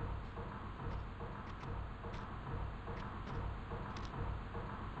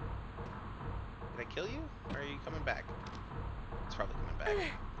 kill you? Or are you coming back? It's probably coming back.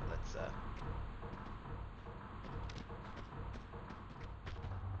 But let's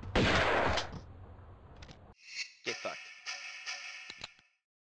get fucked.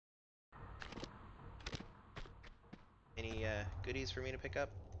 Any goodies for me to pick up?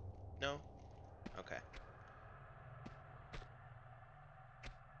 No? Okay.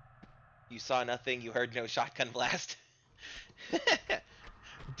 You saw nothing, you heard no shotgun blast.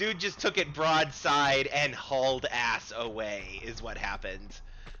 Dude just took it broadside and hauled ass away, is what happened.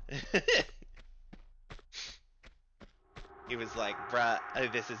 He was like, bruh,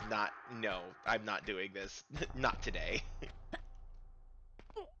 this is not, no, I'm not doing this. Not today.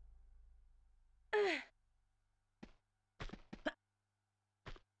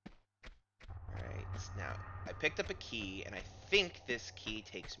 Alright, now, I picked up a key, and I think this key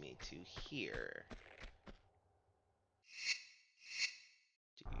takes me to here.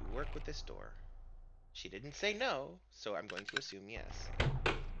 Do you work with this door? She didn't say no, so I'm going to assume yes.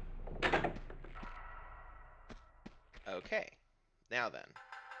 Okay, now then.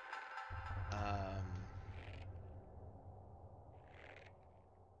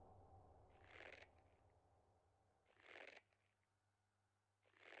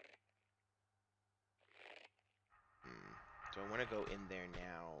 Do I want to go in there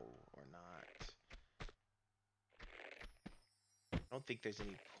now or not? I don't think there's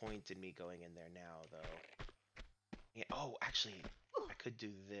any point in me going in there now, though. Yeah, oh, actually, I could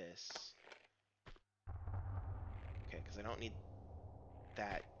do this. Okay, because I don't need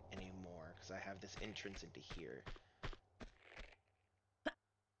that anymore, because I have this entrance into here.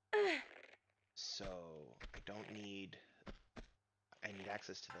 So, I don't need... I need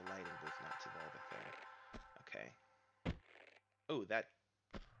access to the lighting booth, not to the other thing. Okay. Oh, that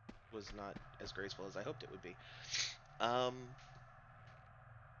was not as graceful as I hoped it would be.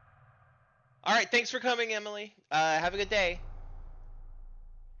 Alright, thanks for coming, Emily. Have a good day.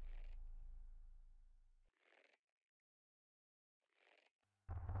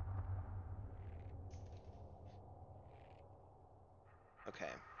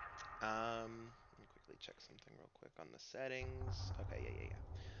 Okay. Let me quickly check something real quick on the settings. Okay, yeah.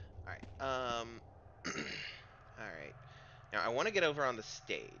 Alright, alright. Now, I want to get over on the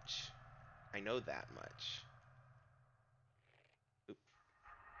stage. I know that much. Oop.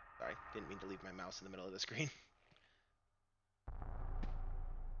 Sorry, didn't mean to leave my mouse in the middle of the screen.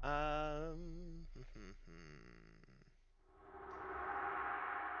 Um...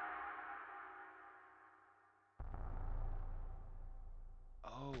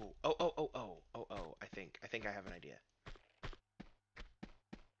 Oh, I think I have an idea.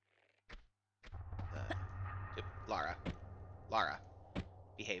 Lara. Lara.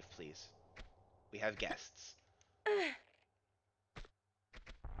 Behave, please. We have guests.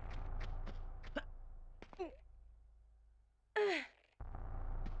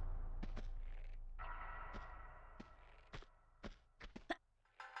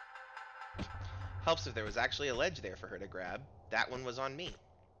 Helps if there was actually a ledge there for her to grab. That one was on me.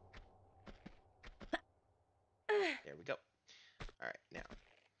 There we go. Alright, now.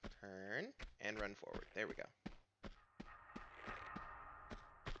 Turn and run forward. There we go.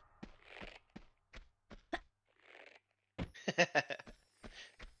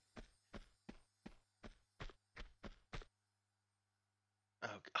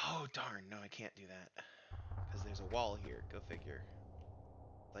 Oh, darn. No, I can't do that. Because there's a wall here. Go figure.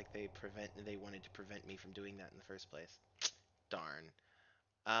 Like they wanted to prevent me from doing that in the first place. Darn.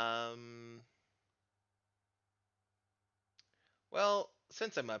 Well,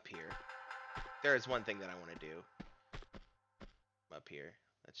 since I'm up here, there is one thing that I want to do. I'm up here.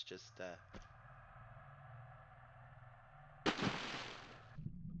 Let's just,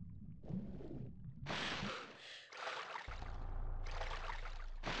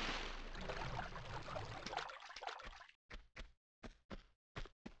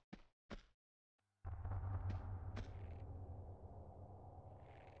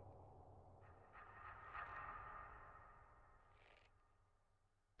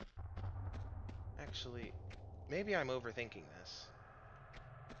 actually, maybe I'm overthinking this.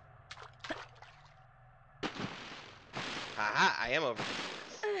 Haha, I am overthinking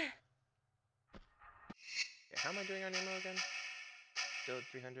this. Okay, how am I doing on ammo again? Still at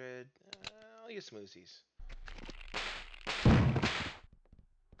 300. I'll use smoothies.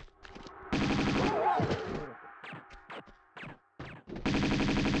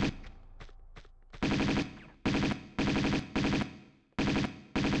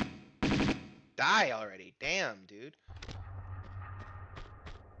 Die already. Damn, dude.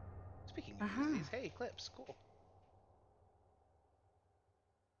 Speaking of these, hey, clips, cool.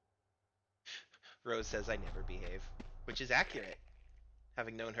 Rose says I never behave, which is accurate,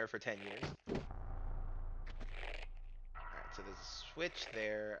 having known her for 10 years. Alright, so there's a switch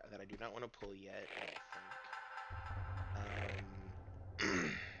there that I do not want to pull yet, I don't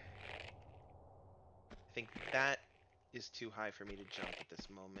think. I think that is too high for me to jump at this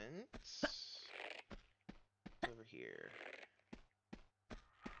moment. Over here.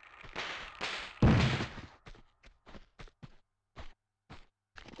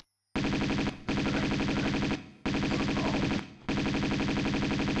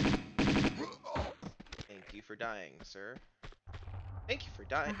 Thank you for dying, sir. Thank you for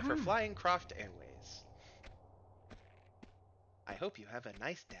for flying Croft Airways. I hope you have a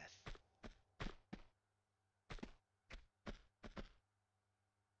nice death.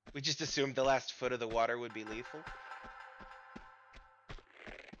 We just assumed the last foot of the water would be lethal.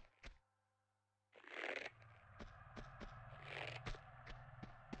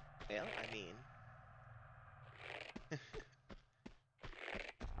 Well, I mean...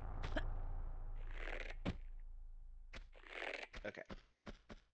 Okay.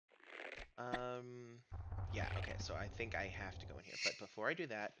 Yeah, okay, so I think I have to go in here. But before I do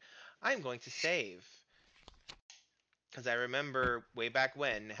that, I'm going to save. Because I remember way back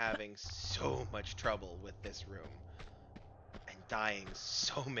when having so much trouble with this room. And dying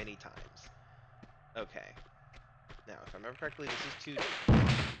so many times. Okay. Now, if I remember correctly, this is 2D.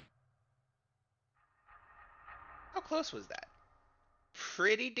 How close was that?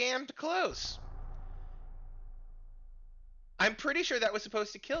 Pretty damned close. I'm pretty sure that was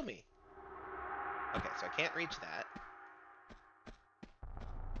supposed to kill me. Okay, so I can't reach that.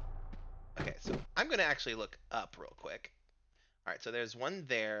 Okay, so I'm going to actually look up real quick. Alright, so there's one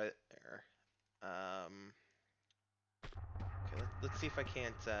there. Okay, let's see if I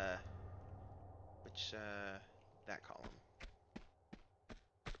can't, that column.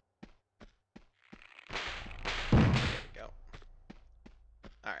 There we go.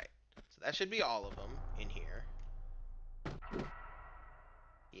 Alright, so that should be all of them in here.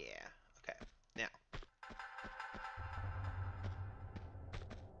 Yeah, okay. Now.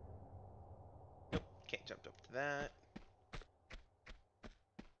 Nope, can't jump up to that.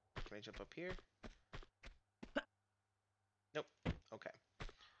 Can I jump up here? Nope, okay.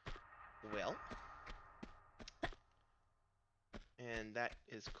 Well. And that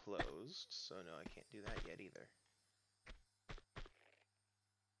is closed, so no, I can't do that yet either.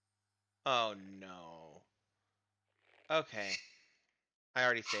 Oh no. Okay. I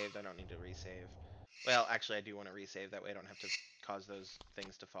already saved, I don't need to resave. Well, actually I do want to resave, that way I don't have to cause those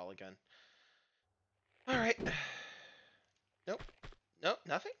things to fall again. Alright. Nope. Nope,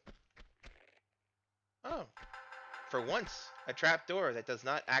 nothing? Oh. For once, a trapdoor that does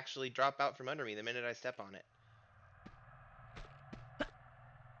not actually drop out from under me the minute I step on it.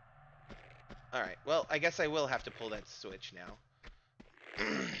 Alright, well, I guess I will have to pull that switch now.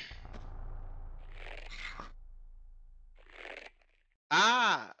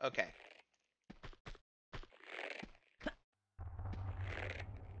 Ah! Okay.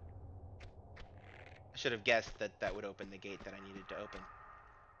 I should have guessed that that would open the gate that I needed to open.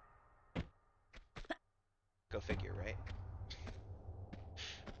 Go figure, right?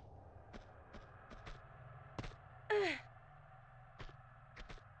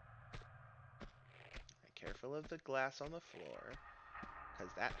 Careful of the glass on the floor,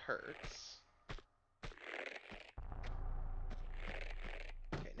 because that hurts.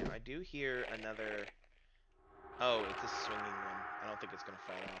 Okay, now I do hear another... Oh, it's a swinging one. I don't think it's going to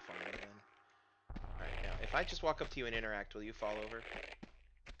fall off on me then. Alright, now, if I just walk up to you and interact, will you fall over?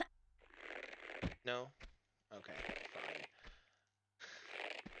 No? Okay, fine.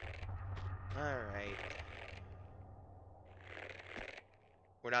 Alright.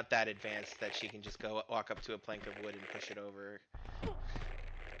 We're not that advanced that she can just go walk up to a plank of wood and push it over.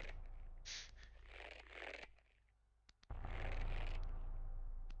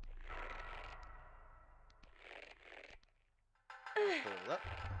 Pull up.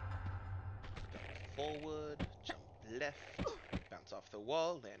 Forward. Jump left. Bounce off the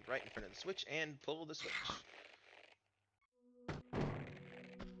wall. Land right in front of the switch. And pull the switch.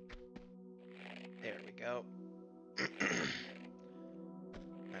 There we go.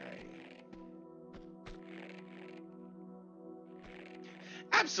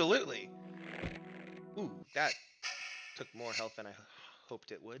 Absolutely! Ooh, that took more health than I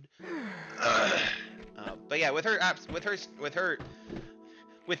hoped it would. But yeah, with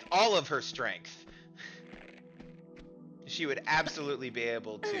all of her strength, she would absolutely be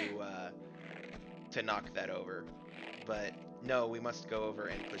able to knock that over. But no, we must go over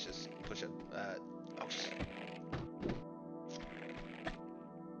and push oh.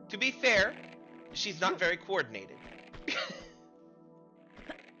 To be fair, She's not very coordinated.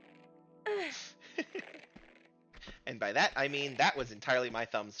 And by that, I mean that was entirely my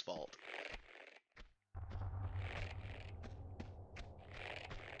thumb's fault.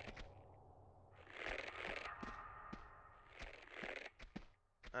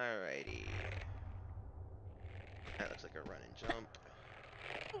 Alrighty. That looks like a run and jump.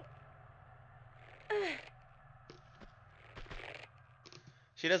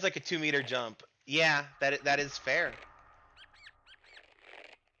 She does like a 2-meter jump. Yeah, that is fair.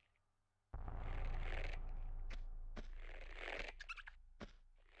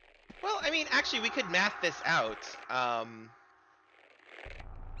 Well, I mean, actually, we could math this out. Hold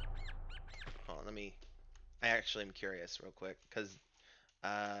on, let me... I actually am curious real quick, because...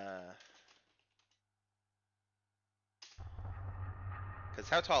 Because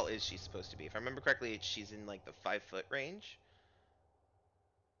how tall is she supposed to be? If I remember correctly, she's in, like, the 5-foot range.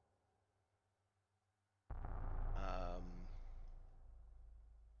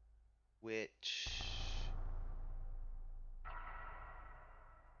 Which...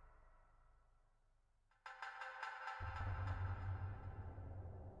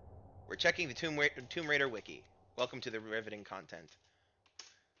 We're checking the Tomb Raider wiki. Welcome to the riveting content.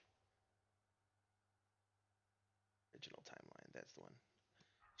 Original timeline, that's the one.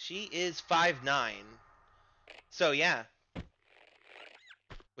 She is 5'9". So yeah.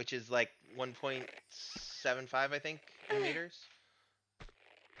 Which is like 1.75, I think, in meters.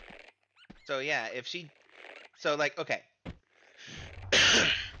 So yeah, if she... So like, okay.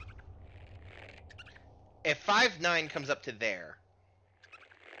 If 5'9" comes up to there...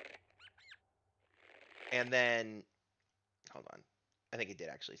 And then, hold on. I think it did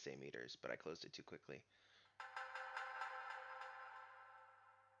actually say meters, but I closed it too quickly.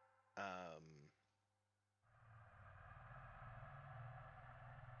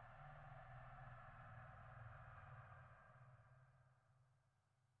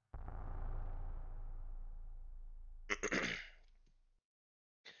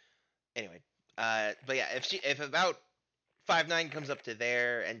 Anyway, but yeah, if about 5'9" comes up to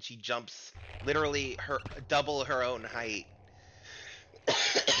there and she jumps literally double her own height,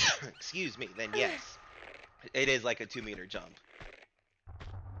 excuse me, then yes, it is like a 2-meter jump.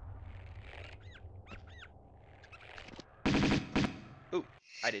 Ooh,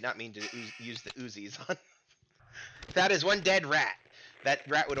 I did not mean to use the Uzis on. That is one dead rat. That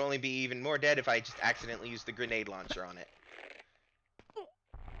rat would only be even more dead if I just accidentally used the grenade launcher on it.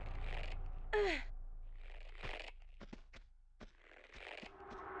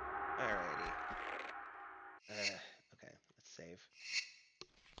 Alrighty. Okay, let's save.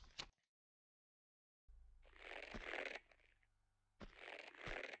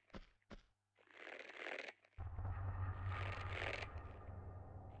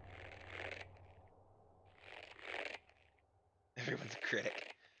 Everyone's a critic.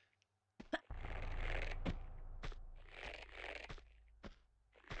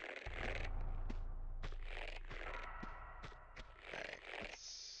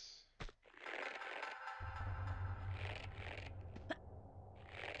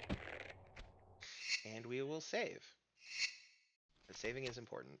 And we will save. The saving is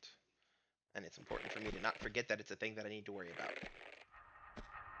important. And it's important for me to not forget that it's a thing that I need to worry about.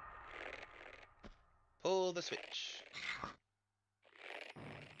 Pull the switch.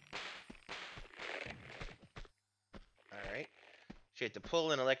 Alright. She had to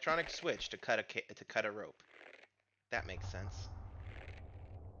pull an electronic switch to cut a rope. That makes sense.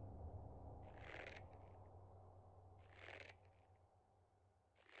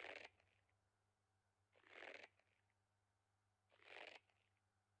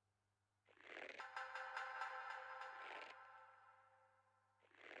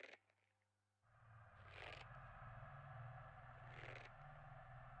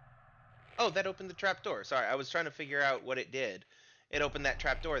 Oh, that opened the trap door. Sorry, I was trying to figure out what it did. It opened that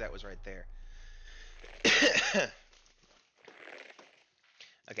trap door that was right there.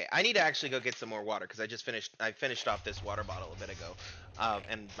 Okay, I need to actually go get some more water because I finished off this water bottle a bit ago,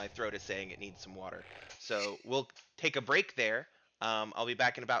 and my throat is saying it needs some water. So we'll take a break there. I'll be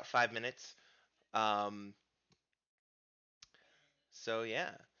back in about 5 minutes. So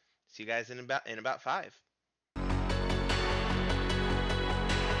yeah, see you guys in about 5.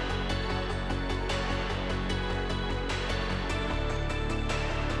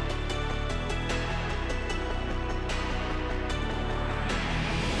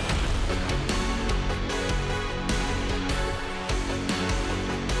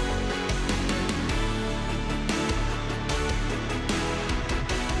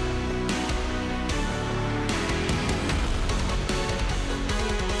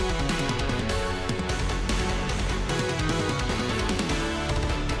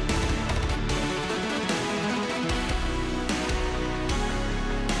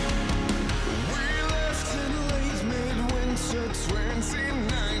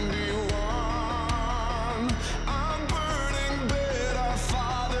 1991, a burning bed our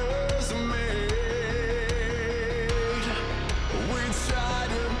fathers made. We tried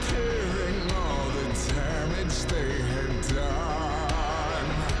repairing all the damage they had done,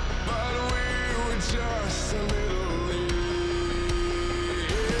 but we were just a little late.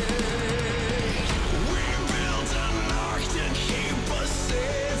 We built an ark to keep us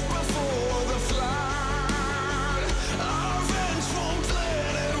safe before the flood. Our vengeful blade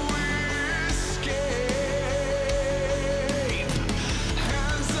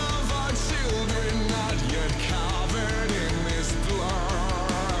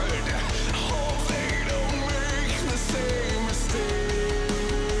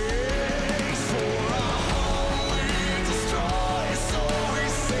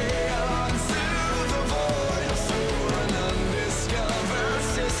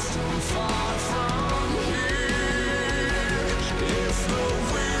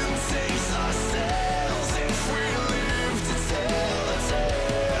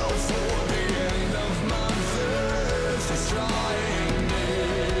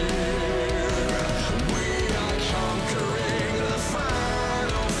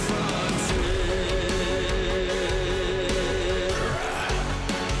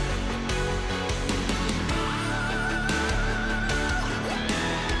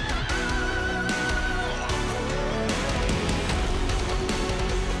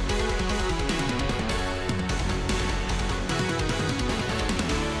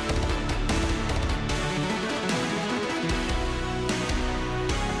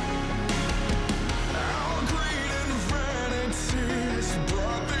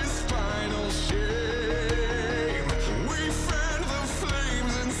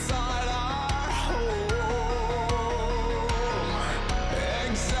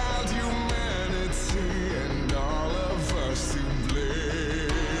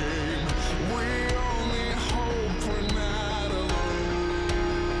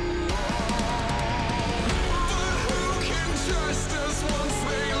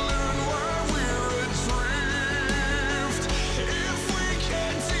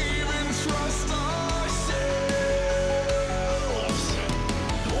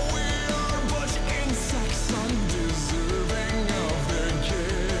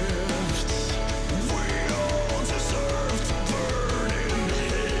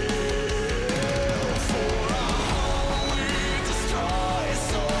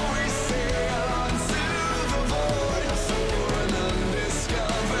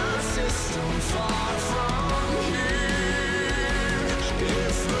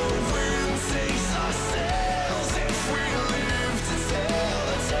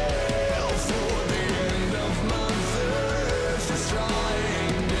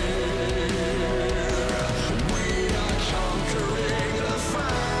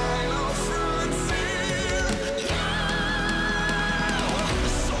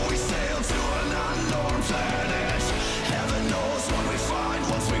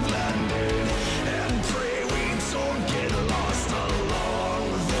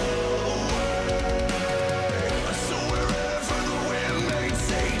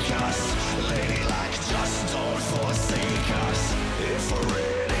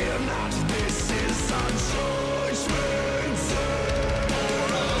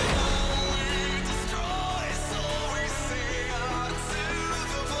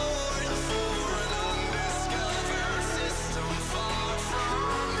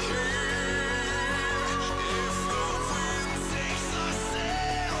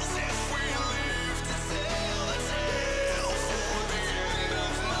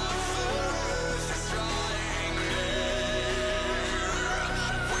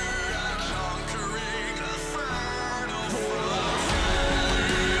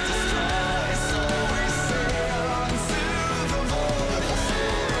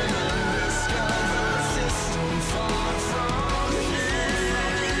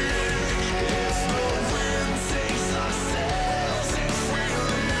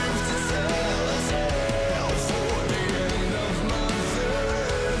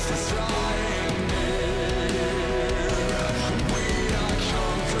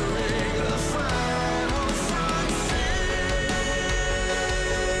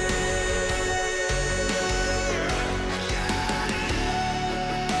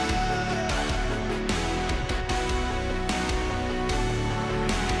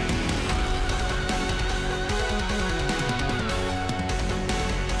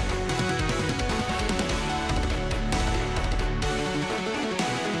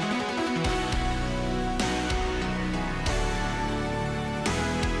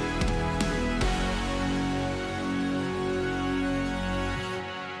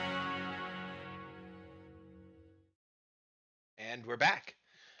And we're back.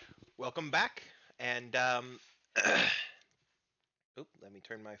 Welcome back. And oop, let me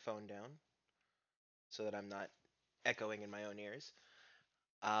turn my phone down so that I'm not echoing in my own ears.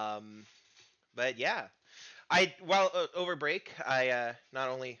 Um, but yeah, I while over break, I not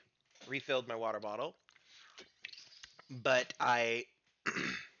only refilled my water bottle, but I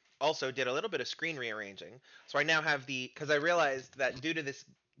also did a little bit of screen rearranging. So I now have because I realized that due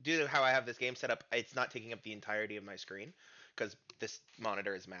to how I have this game set up, it's not taking up the entirety of my screen because this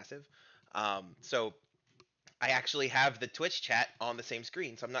monitor is massive. So I actually have the Twitch chat on the same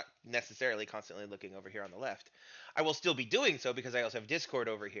screen, so I'm not necessarily constantly looking over here on the left. I will still be doing so because I also have Discord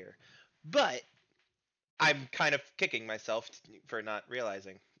over here. But I'm kind of kicking myself for not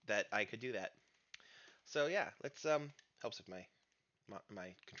realizing that I could do that. So yeah, let's helps if my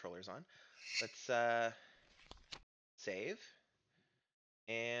controller's on. Let's save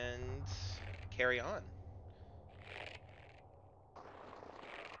and carry on.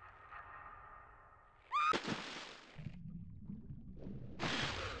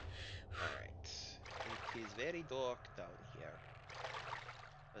 Alright. It is very dark down here.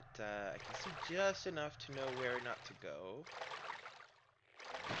 But I can see just enough to know where not to go.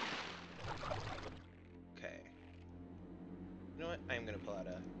 Okay. You know what? I'm gonna pull out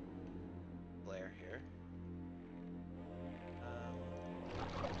a flare here.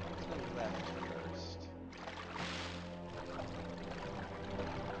 Let's go left first.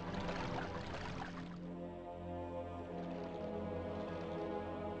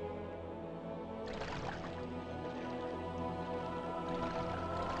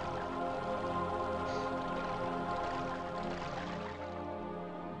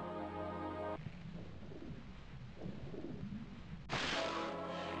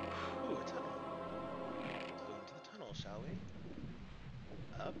 Ooh, a tunnel. Let's go into the tunnel, shall we?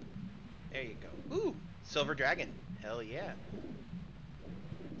 Up. There you go. Ooh! Silver dragon. Hell yeah.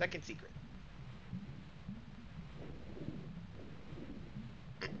 Second secret.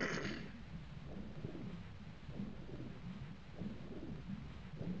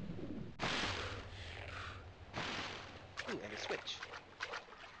 Ooh, and a switch.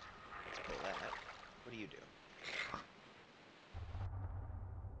 Let's pull that. What do you do?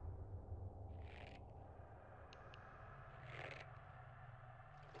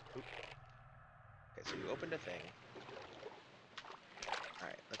 Oop. Okay, so you opened a thing.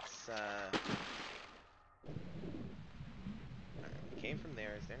 Alright, let's Alright, we came from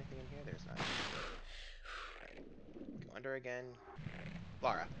there. Is there anything in here? There's not. Alright. Go under again.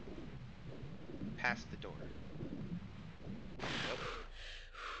 Laura. Past the door. Nope.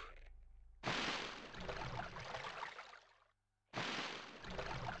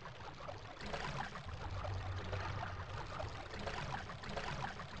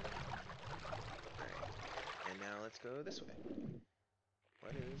 Alright. And now let's go this way.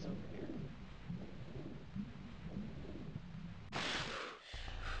 What is over here?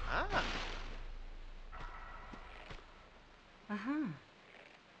 Ah! Uh-huh.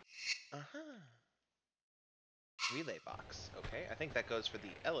 Uh-huh. Relay box. Okay, I think that goes for the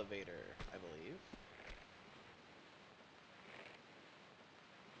elevator, I believe.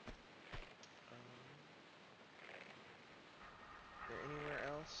 Is there anywhere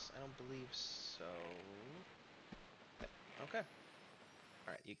else? I don't believe so. Okay.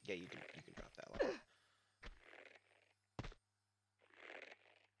 Alright, yeah, you can drop that line.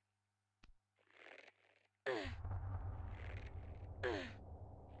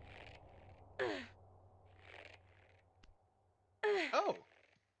 Oh!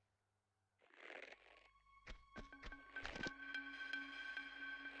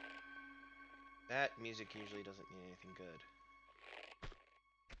 That music usually doesn't mean anything good.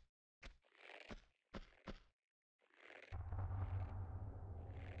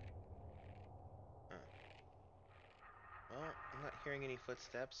 Huh. Well, I'm not hearing any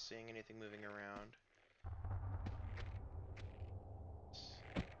footsteps, seeing anything moving around.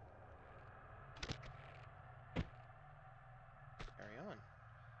 Carry on,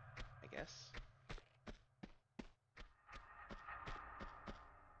 I guess.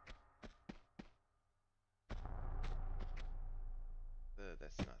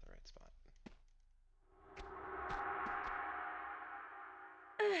 That's not the right spot.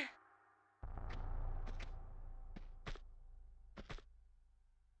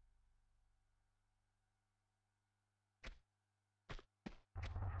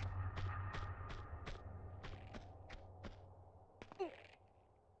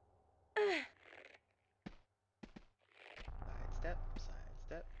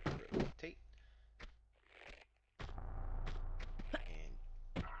 Sidestep, rotate.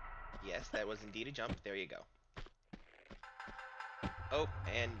 And yes, that was indeed a jump. There you go. Oh,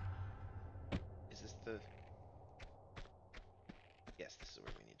 and is this the... Yes, this is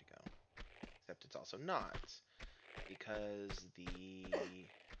where we need to go. Except it's also not, because the...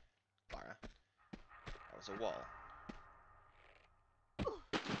 Lara, that was a wall.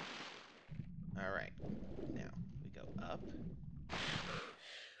 Alright, now we go up.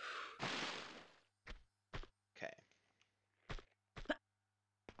 Okay.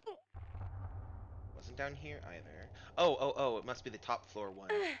 Wasn't down here either. Oh, it must be the top floor one.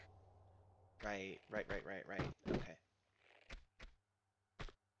 Right. Okay.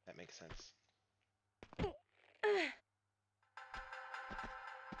 That makes sense.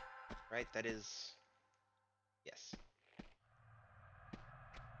 Right, that is... Yes.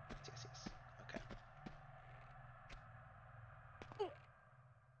 Yes. Okay.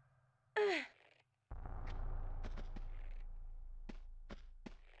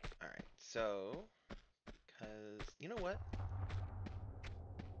 Alright, so... Because... You know what?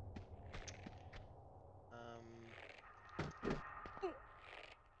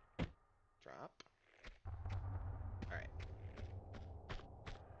 Drop. Alright.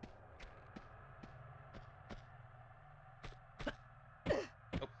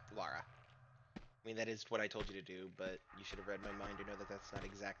 Oh, Lara. I mean, that is what I told you to do, but you should have read my mind to know that that's not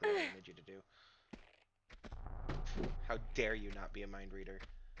exactly what I wanted you to do. How dare you not be a mind reader?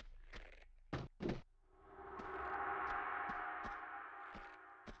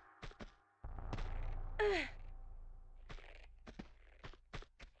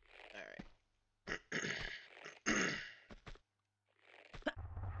 Alright.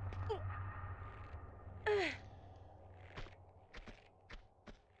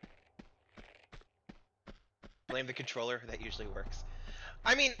 Blame the controller. That usually works.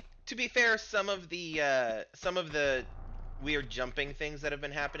 I mean, to be fair, some of the weird jumping things that have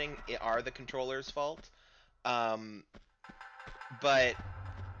been happening are the controller's fault. But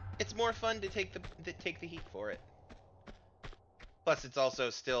it's more fun to take the heat for it. Plus, it's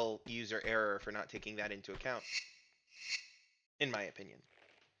also still user error for not taking that into account, in my opinion.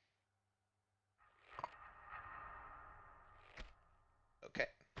 Okay.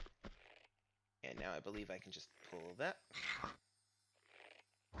 And now I believe I can just pull that.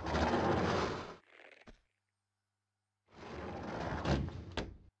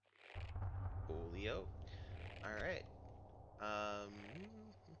 Polio. Alright.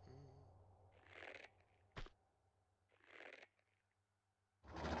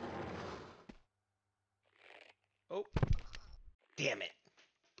 Oh. Damn it.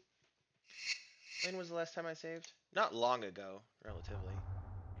 When was the last time I saved? Not long ago, relatively.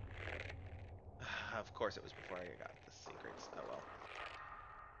 Of course it was before I got the secrets. Oh well.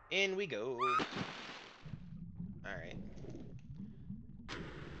 In we go. Alright.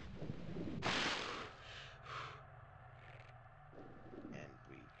 And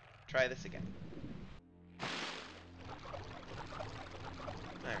we try this again.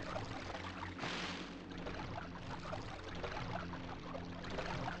 Alright.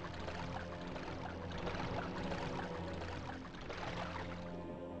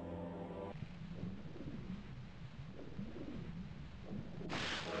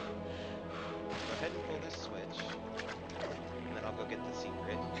 Go ahead and pull this switch. And then I'll go get the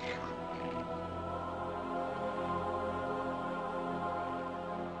secret.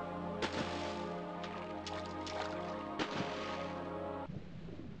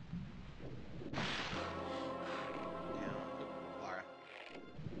 Lara.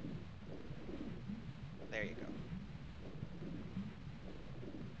 There you go.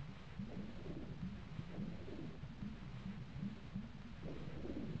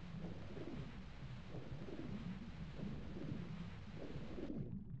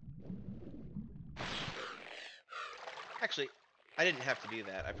 Actually, I didn't have to do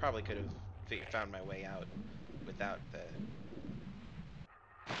that. I probably could have found my way out without the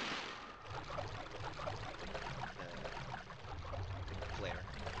flare.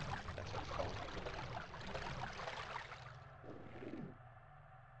 That's what it's called.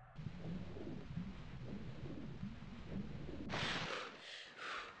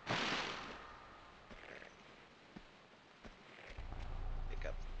 Pick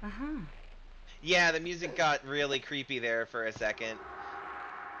up. Uh-huh. Yeah, the music got really creepy there for a second.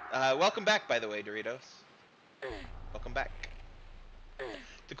 Welcome back, by the way, Doritos. Welcome back.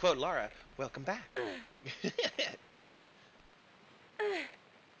 To quote Lara, welcome back.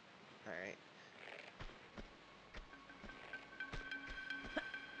 Alright.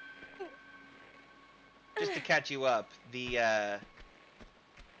 Just to catch you up, I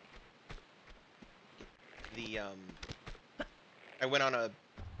went on a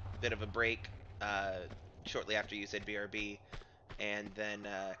bit of a break shortly after you said BRB and then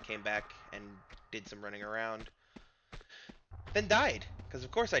came back and did some running around. Then died, because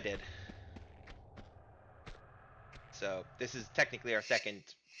of course I did. So this is technically our second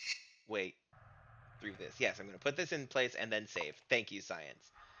wait through this. Yes, I'm going to put this in place and then save. Thank you,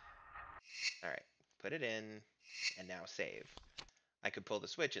 science. Alright, put it in, and now save. I could pull the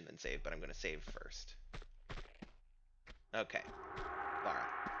switch and then save, but I'm going to save first. Okay, Lara.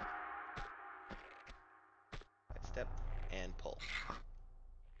 Right step, and pull.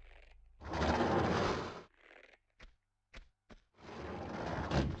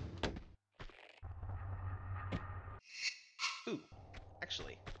 Ooh,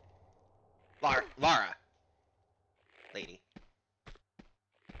 actually. Lara! Lady.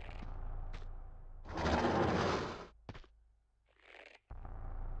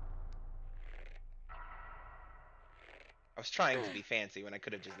 I was trying to be fancy when I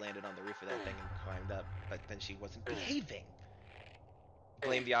could have just landed on the roof of that thing and climbed up, but then she wasn't behaving.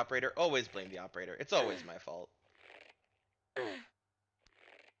 Blame the operator. Always blame the operator. It's always my fault.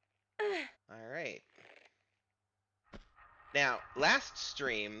 Alright. Now, last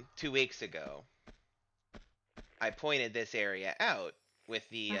stream, 2 weeks ago, I pointed this area out with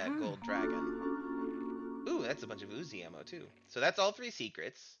the gold dragon. Ooh, that's a bunch of Uzi ammo, too. So that's all 3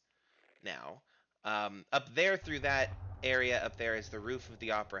 secrets now. Up there through that area up there is the roof of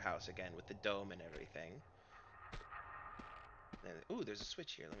the opera house again with the dome and everything. And, ooh, there's a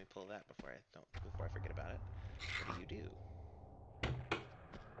switch here. Let me pull that before I forget about it. What do you do?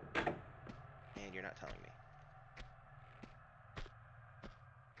 And you're not telling me.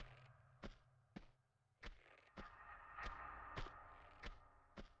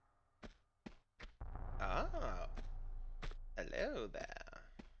 Oh. Hello there.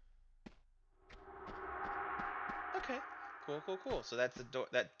 Okay. Cool. So that's the door.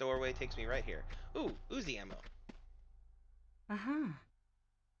 That doorway takes me right here. Ooh, Uzi ammo. Uh-huh.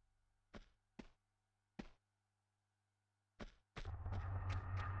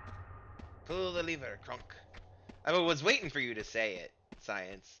 Pull the lever, Crunk. I was waiting for you to say it,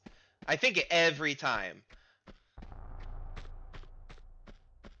 Science. I think it every time.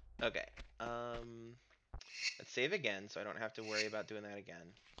 Okay. Let's save again so I don't have to worry about doing that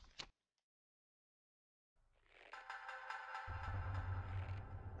again.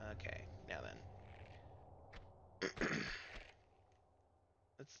 Okay, now then.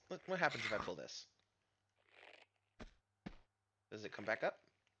 What happens if I pull this? Does it come back up?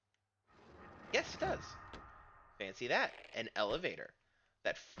 Yes, it does. Fancy that. An elevator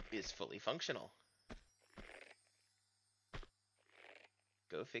that is fully functional.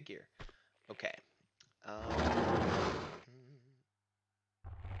 Go figure. Okay.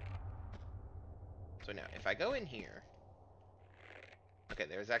 So now, if I go in here... Okay,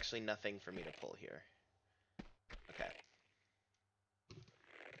 there's actually nothing for me to pull here. Okay.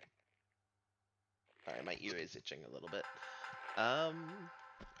 Alright, my ear is itching a little bit.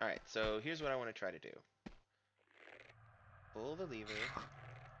 Alright, so here's what I want to try to do. Pull the lever.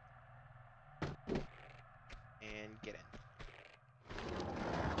 And get in.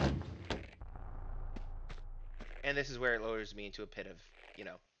 And this is where it lowers me into a pit of, you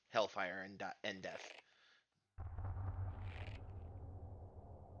know, hellfire and death.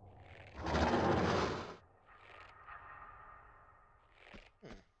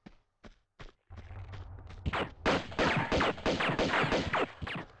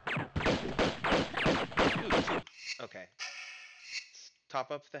 Okay. Let's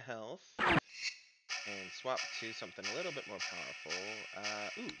top up the health and swap to something a little bit more powerful.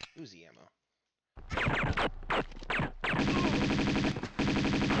 Ooh, Uzi ammo.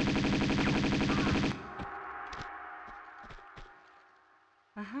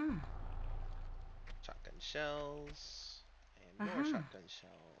 Uh-huh. Shotgun shells and more shotgun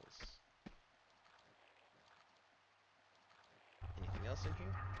shells. Anything else in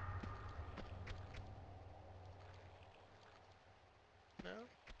here? No?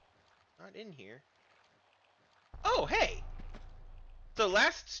 Not in here. Oh, hey! So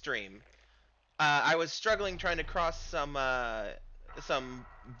last stream, I was struggling trying to cross some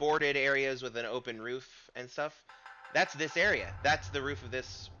boarded areas with an open roof and stuff. That's this area. That's the roof of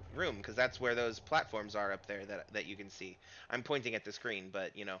this room, because that's where those platforms are up there that you can see. I'm pointing at the screen,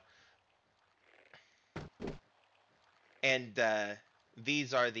 but, you know. And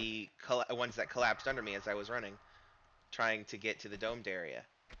these are the ones that collapsed under me as I was running, trying to get to the domed area.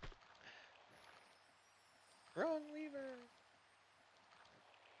 Wrong lever.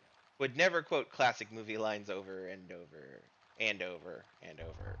 Would never quote classic movie lines over and over and over and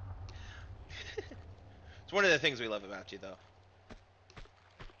over. It's one of the things we love about you, though.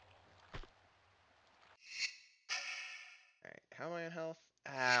 Alright, how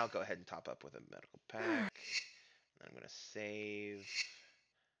go ahead and top up with a medical pack. And I'm gonna save.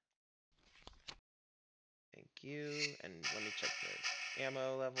 Thank you. And let me check the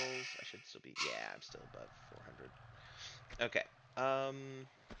ammo levels. I should still be. Yeah, I'm still above 400. Okay. What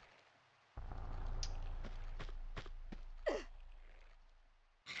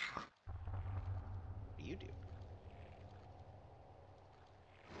do you do?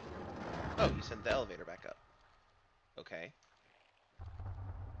 Oh, you sent the elevator back up. Okay.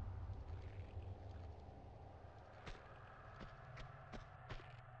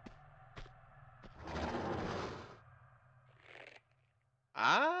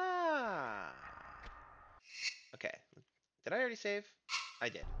 Ah. Okay. Did I already save? I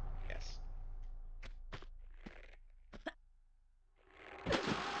did. Yes.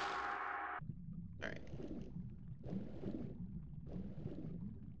 All right.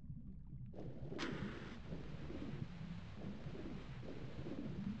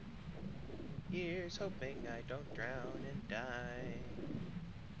 Here's hoping I don't drown and die.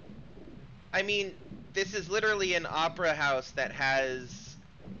 I mean, this is literally an opera house that has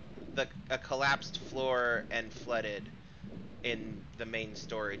a collapsed floor and flooded in the main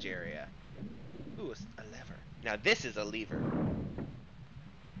storage area. Ooh, a lever. Now this is a lever.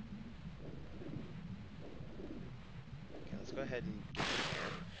 Okay, let's go ahead and get in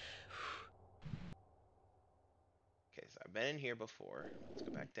here. Okay, so I've been in here before. Let's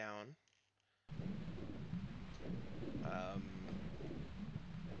go back down.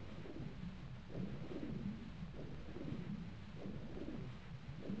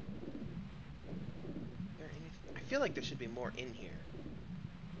 Is there anything? I feel like there should be more in here.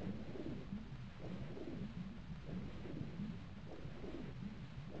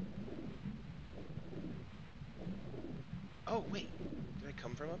 Oh, wait. Did I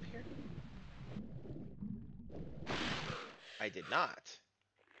come from up here? I did not.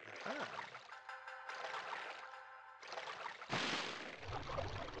 Ah.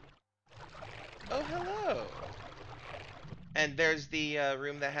 Oh, hello. And there's the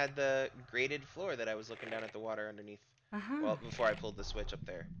room that had the graded floor that I was looking down at the water underneath. Well, before I pulled the switch up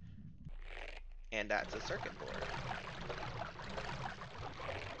there. And that's a circuit board.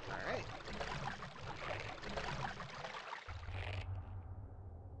 Alright.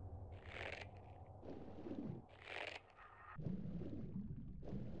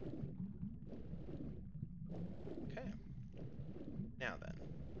 Okay. Now then.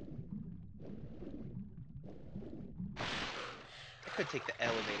 I could take the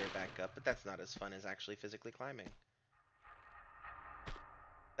elevator back up, but that's not as fun as actually physically climbing.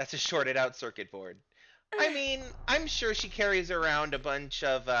 That's a shorted out circuit board. I mean, I'm sure she carries around a bunch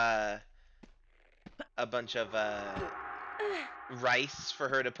of rice for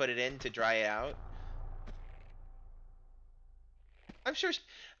her to put it in to dry it out. I'm sure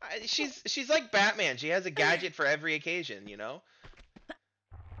she's like Batman. She has a gadget for every occasion, you know?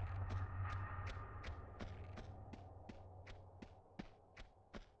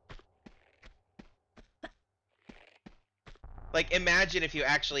 Like, imagine if you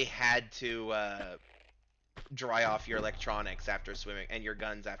actually had to dry off your electronics after swimming, and your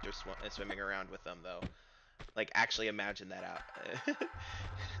guns after swimming around with them, though. Like, actually imagine that out.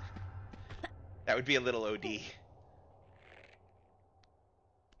 That would be a little OD.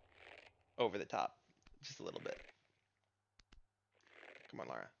 Over the top. Just a little bit. Come on,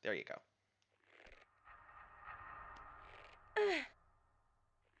 Laura. There you go.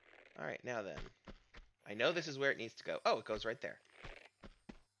 Alright, now then. I know this is where it needs to go. Oh, it goes right there.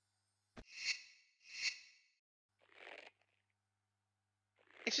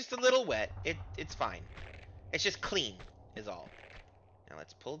 It's just a little wet. It's fine. It's just clean, is all. Now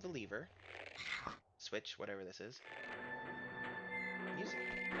let's pull the lever. Switch, whatever this is. Music.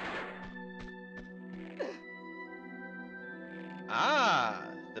 Ah!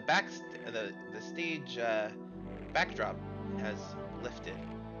 The stage backdrop has lifted.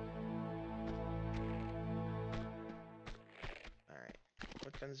 Alright.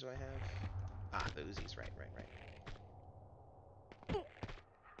 What guns do I have? Ah, the Uzis. Right.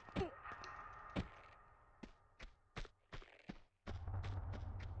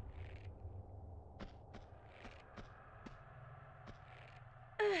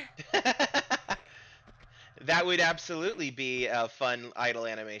 That would absolutely be a fun idle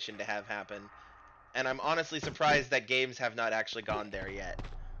animation to have happen. And I'm honestly surprised that games have not actually gone there yet.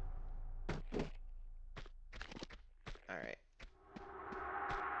 Alright.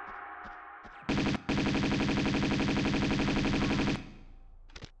 It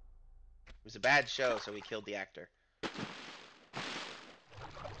was a bad show, so we killed the actor.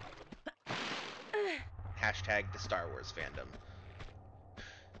 Hashtag the Star Wars fandom.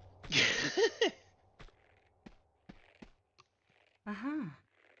 Uh-huh.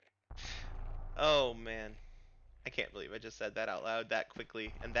 Oh man. I can't believe I just said that out loud that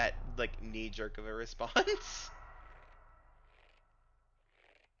quickly and that like knee jerk of a response.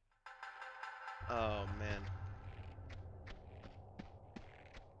 Oh man.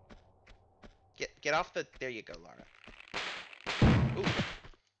 Get off the there you go, Lara. Ooh.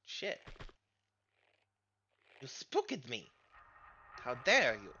 Shit. You spooked me. How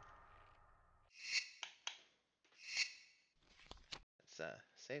dare you?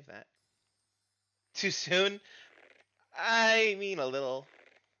 Let's save that. Too soon? I mean a little.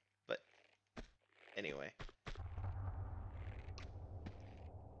 But anyway.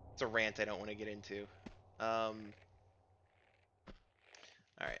 It's a rant I don't want to get into. Alright,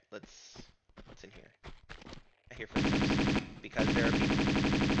 what's in here? I hear footsteps. Because there are people.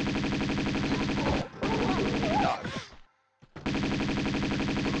 And dogs.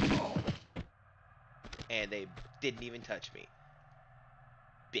 And they didn't even touch me.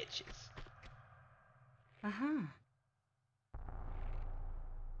 Bitches. Uh-huh.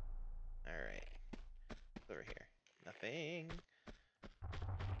 Alright. Over here. Nothing.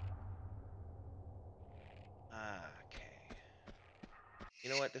 Okay. You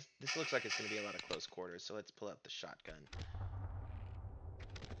know what? This looks like it's going to be a lot of close quarters, so let's pull out the shotgun.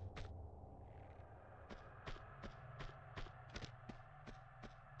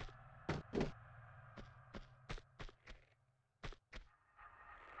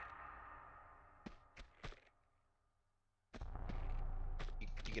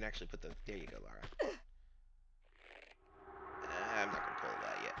 You can actually put the... There you go, Lara. I'm not going to pull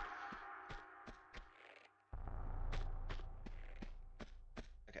that yet.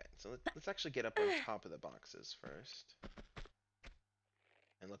 Okay, so let's actually get up on top of the boxes first.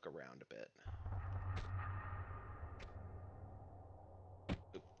 And look around a bit.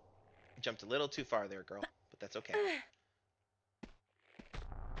 Oop. Jumped a little too far there, girl. But that's okay.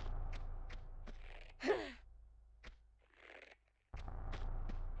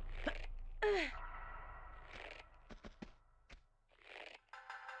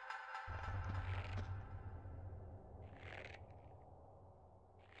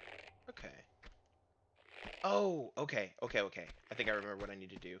 Okay. Oh, okay. I think I remember what I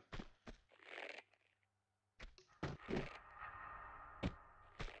need to do.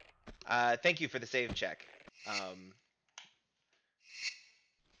 Thank you for the save check.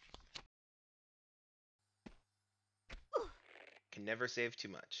 Can never save too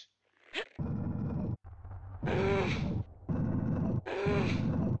much.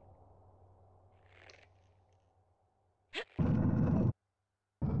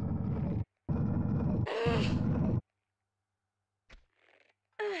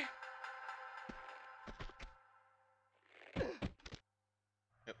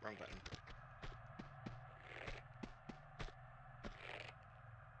 Nope, wrong button.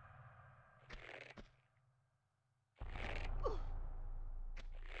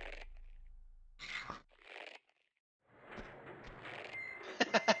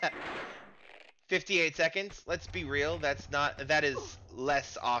 "58 seconds. Let's be real. That is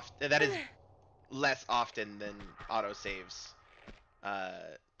less often. That is less often than autosaves. Uh,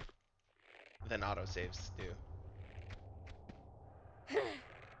 than autosaves do.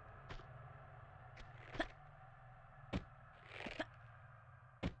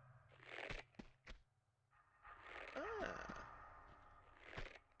 Ah.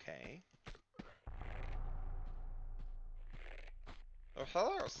 Okay. Oh,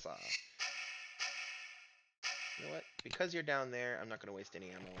 hello, sir. You know what? Because you're down there, I'm not going to waste any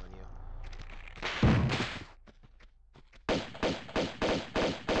ammo on you.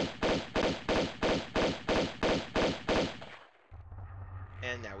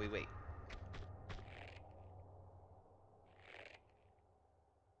 And now we wait.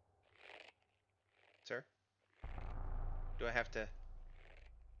 Sir? Do I have to?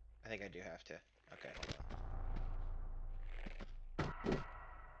 I think I do have to. Okay, hold on.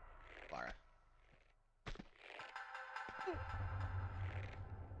 Lara.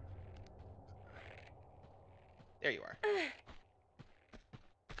 There you are.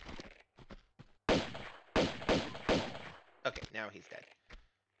 Okay, now he's dead.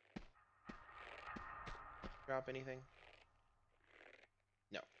 Drop anything?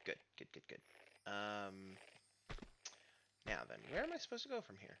 No. Good. Now then, where am I supposed to go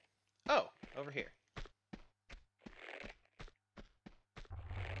from here? Oh, over here.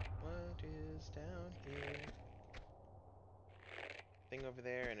 What is down here? Thing over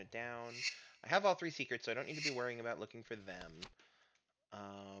there and a down. I have all 3 secrets, so I don't need to be worrying about looking for them. I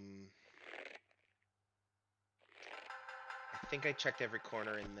think I checked every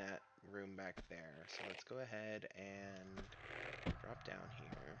corner in that room back there. So let's go ahead and drop down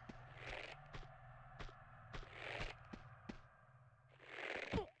here.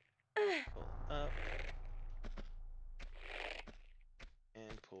 Pull up.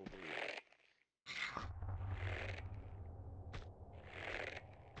 And pull the lever.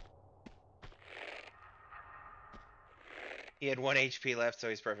 He had 1 HP left, so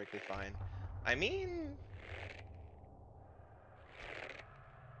he's perfectly fine. I mean...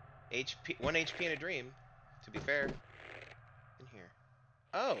 1 HP in a dream, to be fair. In here.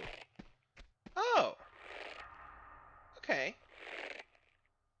 Oh! Oh! Okay.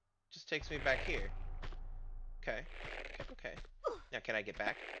 Just takes me back here. Okay. Okay. Now can I get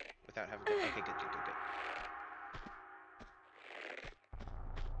back without having to... Okay, good.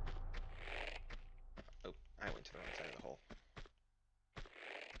 Oh, I went to the wrong side of the hole.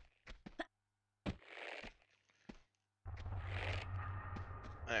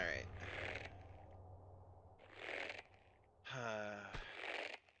 Alright.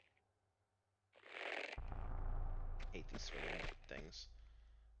 Hate these swimming things.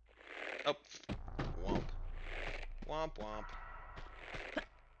 Oh! Womp. Womp womp.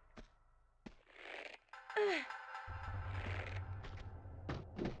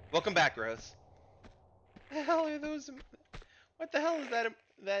 Welcome back, Rose. What the hell are those? What the hell is that?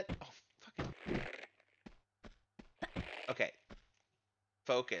 Oh, fucking. Okay.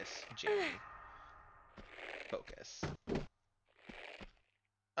 Focus, Jamie. Focus.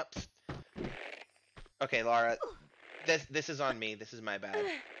 Ups. Okay, Laura. This is on me. This is my bad.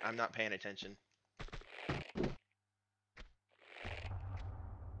 I'm not paying attention.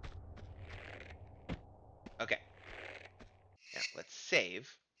 Okay. Now let's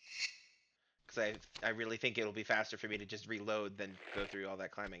save. Because I really think it'll be faster for me to just reload than go through all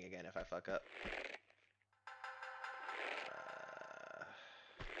that climbing again if I fuck up.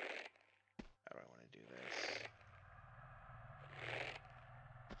 How do I want to do this?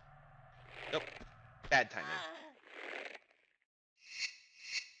 Nope. Bad timing.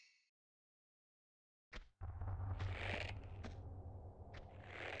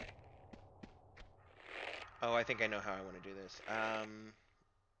 Oh, I think I know how I want to do this.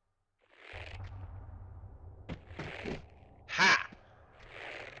 Ha!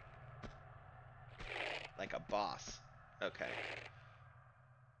 Like a boss. Okay.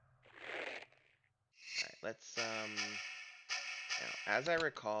 Alright, let's, now, as I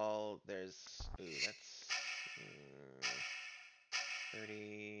recall, there's, ooh, that's,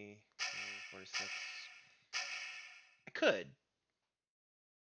 30, 46. I could,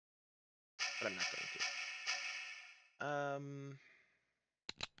 but I'm not going to.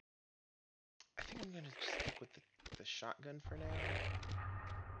 I think I'm gonna just stick with the shotgun for now.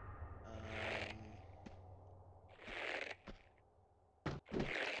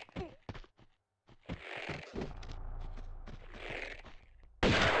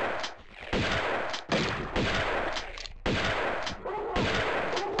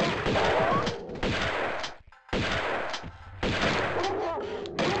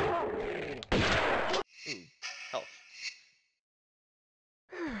 Ooh, health.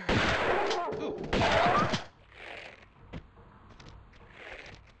 Ooh.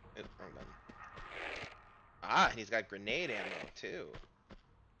 Oop, wrong button. Ah, and he's got grenade ammo too.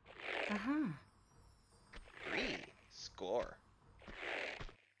 Uh-huh. 3. Score.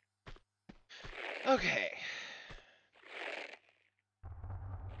 Okay.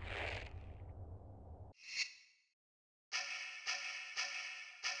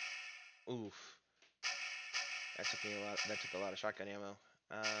 Oof. That took a lot of shotgun ammo.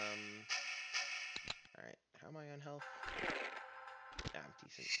 Alright, how am I on health? Yeah, I'm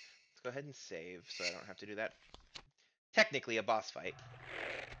decent. Let's go ahead and save so I don't have to do that. Technically a boss fight.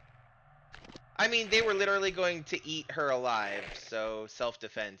 I mean, they were literally going to eat her alive, so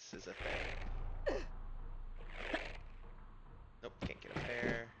self-defense is a thing. Nope, can't get up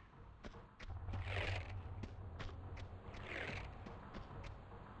there.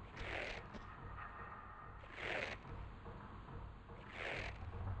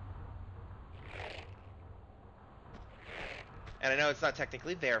 And I know it's not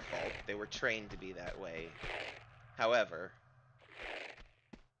technically their fault. They were trained to be that way. However...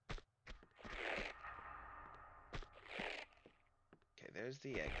 Okay, there's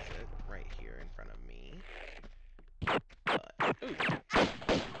the exit right here in front of me. But... Ooh!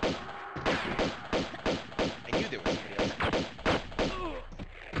 I knew there was somebody else.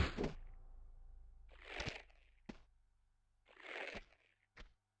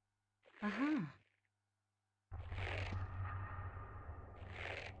 Uh-huh.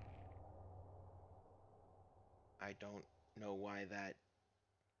 I don't know why that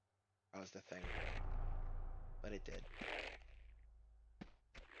That was the thing. But it did.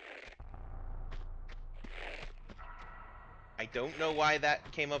 I don't know why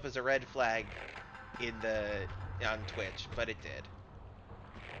that came up as a red flag on Twitch, but it did.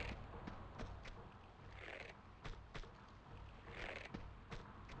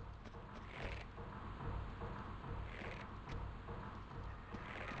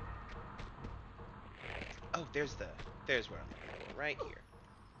 Oh, there's where I'm looking for, right here.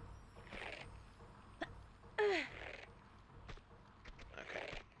 Okay.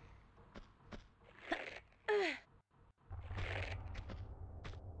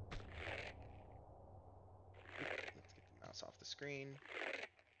 Let's get the mouse off the screen.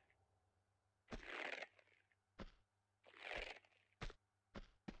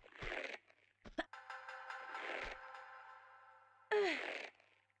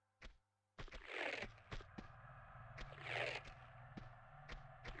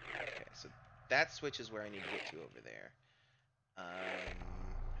 Okay, so that switch is where I need to get to over there. How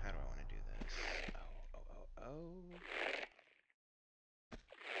do I want to do this? Oh.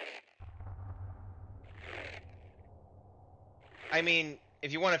 I mean,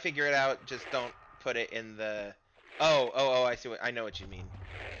 if you want to figure it out, just don't put it in the... Oh, I see I know what you mean.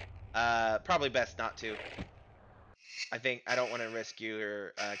 Probably best not to. I think I don't want to risk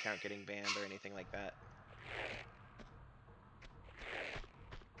your account getting banned or anything like that.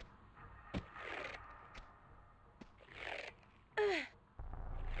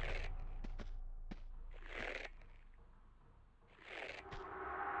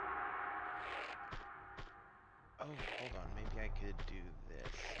 Oh, hold on. Maybe I could do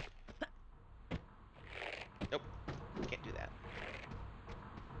this. Nope. Can't do that.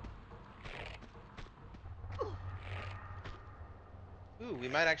 Ooh, we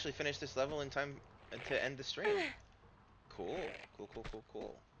might actually finish this level in time to end the stream. Cool.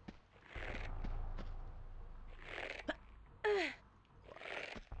 Cool.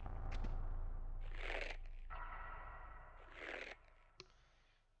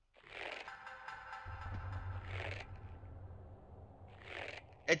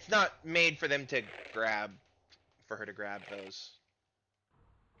 It's not made for them to grab, for her to grab those,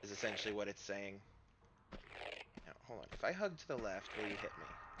 is essentially what it's saying. Now, hold on. If I hug to the left, will you hit me?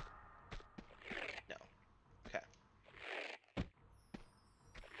 No. Okay.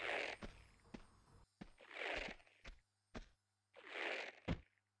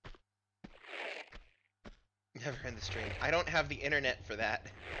 Never end the stream. I don't have the internet for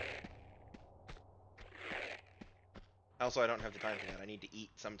that. Also, I don't have the time for that. I need to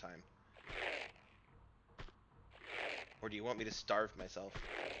eat sometime. Or do you want me to starve myself?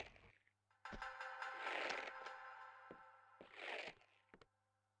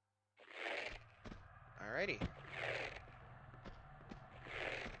 Alrighty. I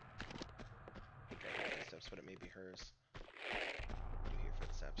think I got the steps, but it may be hers. What do you hear for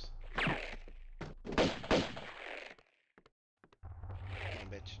the steps? Come on,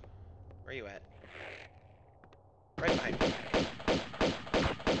 bitch. Where are you at? Right behind me.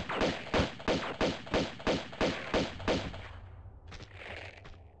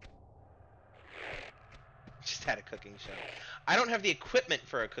 Just had a cooking show. I don't have the equipment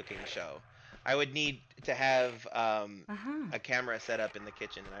for a cooking show. I would need to have a camera set up in the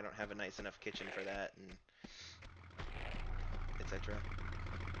kitchen, and I don't have a nice enough kitchen for that, and etc.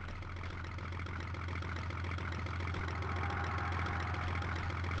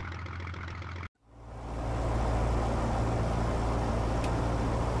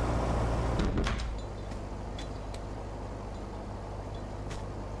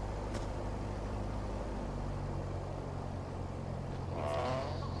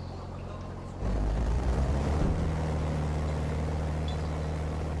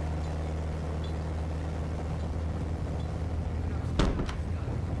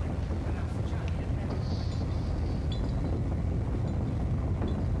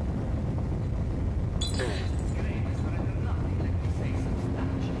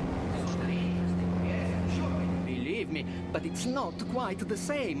 But it's not quite the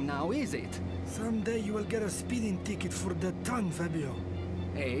same now, is it? Someday you will get a speeding ticket for that tongue, Fabio.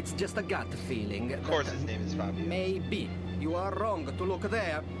 Hey, it's just a gut feeling. Of course his name is Fabio. Maybe. You are wrong to look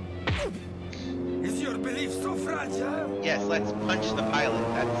there. Is your belief so fragile? Yes, let's punch the pilot.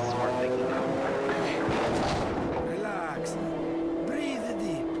 That's a smart thing to do. Relax. Breathe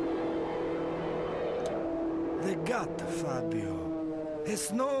deep. The gut, Fabio.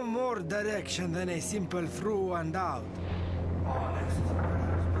 Has no more direction than a simple through and out. Honest, but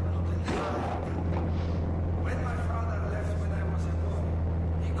not entirely. When my father left when I was a boy,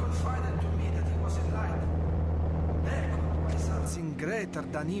 he confided to me that he was enlightened. Beckoned by something greater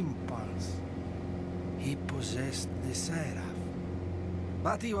than impulse. possessed the Seraph.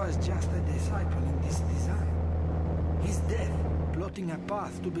 But he was just a disciple in this design. His death, plotting a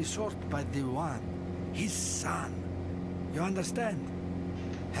path to be sought by the One, his son. You understand?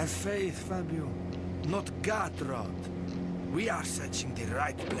 Have faith, Fabio. Not God wrought. We are searching the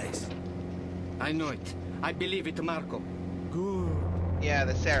right place. I know it. I believe it, Marco. Good. Yeah,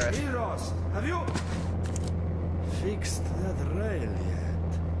 the Seraph. Heroes, have you fixed that rail yet?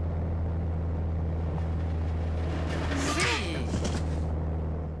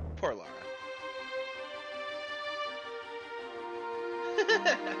 Poor Lara.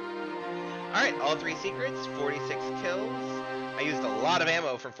 Alright, all 3 secrets, 46 kills. I used a lot of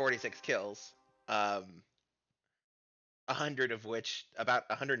ammo for 46 kills. 100 of which, about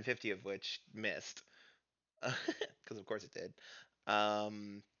 150 of which missed. Because of course it did. I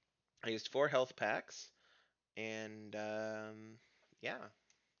used 4 health packs. And, yeah.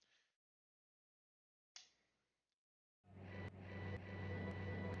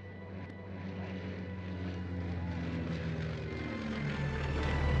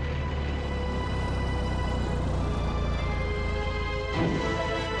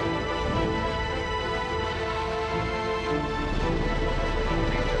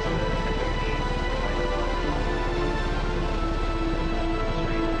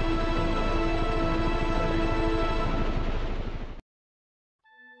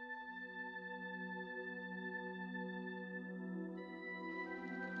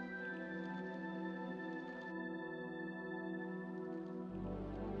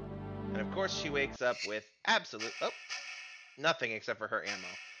 And of course she wakes up with nothing except for her ammo.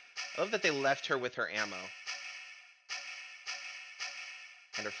 I love that they left her with her ammo.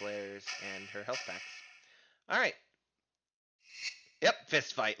 And her flares and her health packs. Alright. Yep,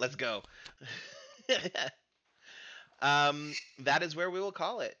 fist fight. Let's go. That is where we will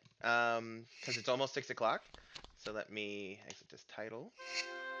call it. Because it's almost 6 o'clock. So let me exit this title.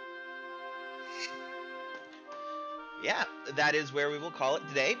 Yeah, that is where we will call it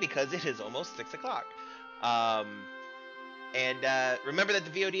today because it is almost 6 o'clock. Remember that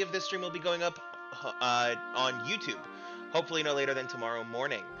the VOD of this stream will be going up on YouTube. Hopefully no later than tomorrow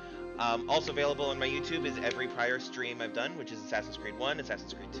morning. Also available on my YouTube is every prior stream I've done, which is Assassin's Creed 1,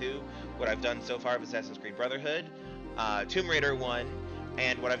 Assassin's Creed 2, what I've done so far of Assassin's Creed Brotherhood, Tomb Raider 1,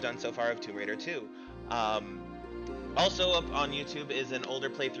 and what I've done so far of Tomb Raider 2. Also up on YouTube is an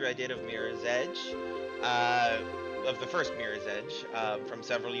older playthrough I did of Mirror's Edge, of the first Mirror's Edge, from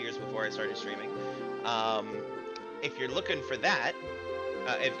several years before I started streaming. If you're looking for that,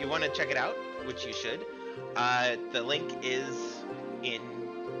 if you want to check it out, which you should, the link is in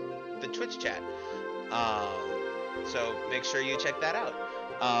the Twitch chat. So make sure you check that out.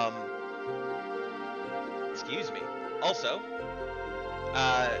 Excuse me. Also,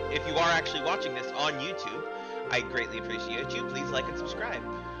 if you are actually watching this on YouTube, I greatly appreciate you. Please like and subscribe.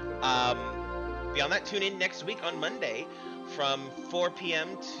 Beyond that, tune in next week on Monday from 4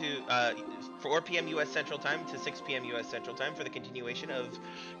 p.m. to 4 p.m. U.S. Central Time to 6 p.m. U.S. Central Time for the continuation of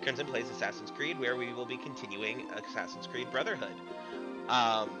Crimson Plays Assassin's Creed, where we will be continuing Assassin's Creed Brotherhood.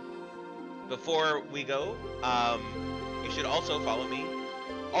 Before we go, you should also follow me.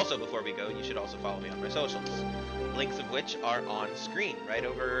 Also, before we go, you should also follow me on my socials, links of which are on screen, right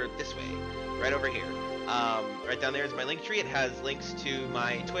over this way, right over here. Right down there is my link tree. It has links to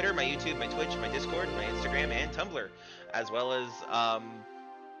my Twitter, my YouTube, my Twitch, my Discord, my Instagram, and Tumblr, as well as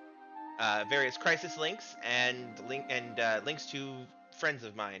various crisis links and links to friends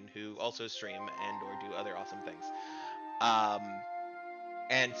of mine who also stream and or do other awesome things.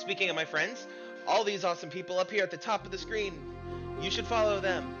 And speaking of my friends, all these awesome people up here at the top of the screen, you should follow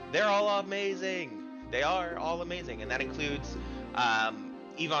them. They're all amazing. They are all amazing, and that includes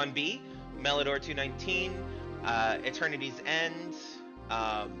Yvonne B, Melodor219, Eternity's End.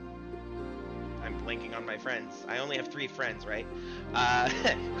 I'm blanking on my friends. I only have 3 friends, right?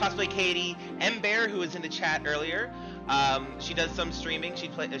 Cosplay Katie, M Bear, who was in the chat earlier. She does some streaming. She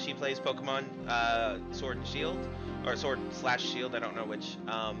plays Pokemon Sword and Shield, or Sword/Shield. I don't know which.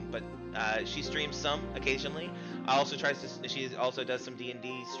 But she streams some occasionally. She also does some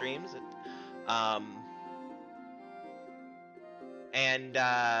D&D streams. I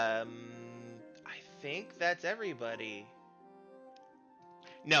think that's everybody.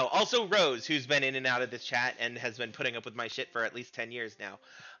 No, also Rose, who's been in and out of this chat and has been putting up with my shit for at least 10 years now.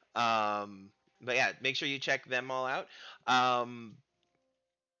 But yeah, make sure you check them all out.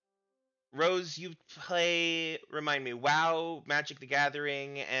 Rose, you play, remind me, WoW, Magic the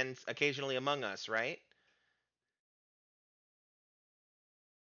Gathering, and occasionally Among Us, right?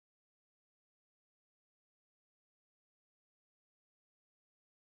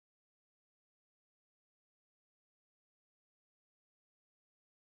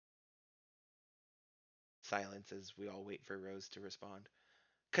 silence as we all wait for Rose to respond.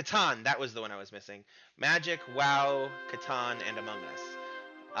 Catan, that was the one I was missing. Magic, WoW, Catan, and Among Us.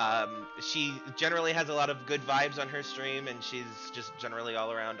 She generally has a lot of good vibes on her stream, and she's just generally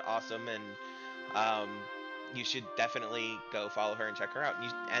all around awesome, and you should definitely go follow her and check her out.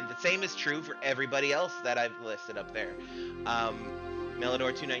 And the same is true for everybody else that I've listed up there.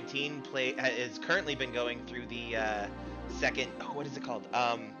 Melodor219 has currently been going through the second, what is it called?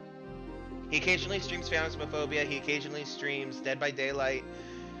 He occasionally streams Phasmophobia, he occasionally streams Dead by Daylight,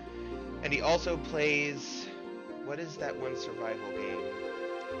 and he also plays, what is that one survival game?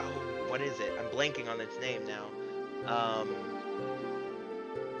 Oh, what is it? I'm blanking on its name now.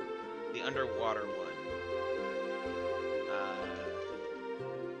 The underwater one.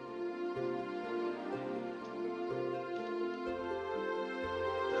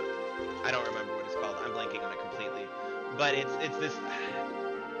 I don't remember what it's called. I'm blanking on it completely. But it's this.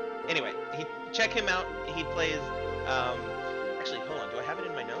 Anyway, check him out. He plays. Actually, hold on. Do I have it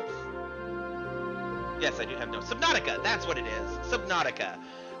in my notes? Yes, I do have notes. Subnautica. That's what it is. Subnautica.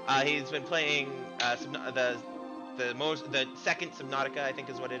 He's been playing the second Subnautica, I think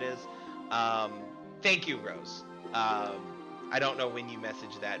is what it is. Thank you, Rose. I don't know when you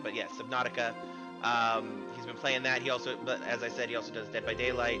messaged that, but yes, Subnautica. He's been playing that. He also, but as I said, he also does Dead by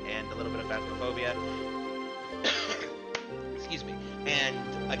Daylight and a little bit of Phasmophobia. Excuse me. And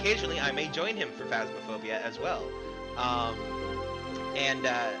occasionally I may join him for Phasmophobia as well.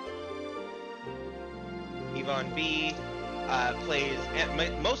 Yvonne B plays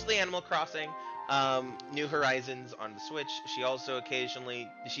mostly Animal Crossing, New Horizons on the Switch. She also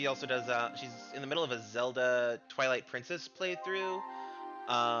does, she's in the middle of a Zelda Twilight Princess playthrough,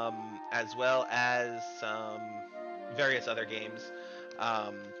 as well as some various other games.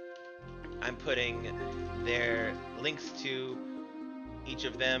 I'm putting their links to each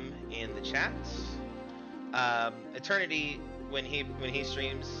of them in the chat. Eternity, when he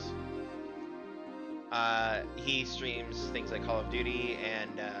streams, things like Call of Duty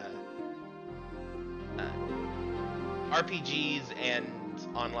and RPGs and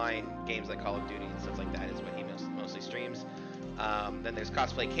online games like Call of Duty and stuff like that is what he mostly streams. Then there's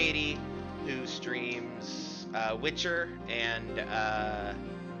Cosplay Katie, who streams Witcher, and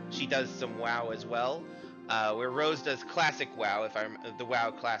she does some WoW as well. Where Rose does classic WoW, the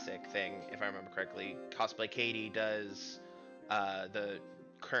WoW classic thing, if I remember correctly. Cosplay Katie does the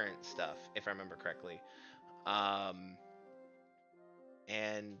current stuff, if I remember correctly.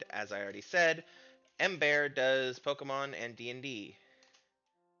 And as I already said, Bear does Pokemon and D&D.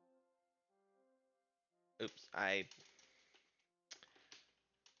 Oops,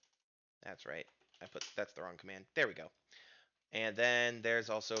 that's right. That's the wrong command. There we go. And then there's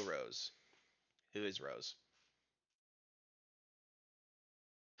also Rose. Who is Rose?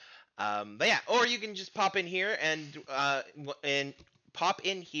 But yeah, or you can just pop in here and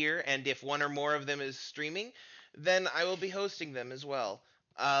if one or more of them is streaming, then I will be hosting them as well.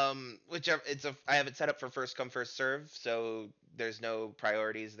 Whichever, I have it set up for first come first serve, so there's no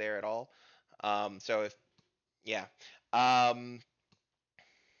priorities there at all. So yeah,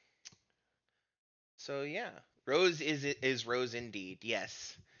 Rose is Rose indeed.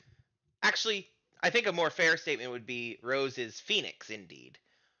 Yes, actually, I think a more fair statement would be Rose is Phoenix indeed,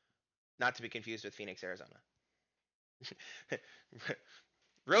 not to be confused with Phoenix, Arizona.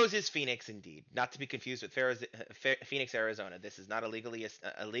 Rose is Phoenix indeed, not to be confused with Phoenix, Arizona. This is not a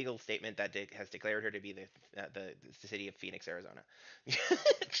legal statement that has declared her to be the city of Phoenix, Arizona.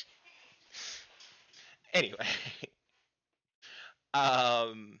 Anyway,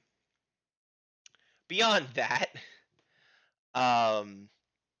 beyond that, I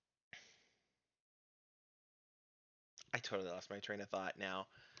totally lost my train of thought now.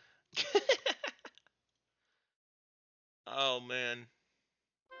 Oh man.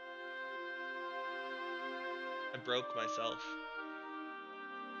 I broke myself.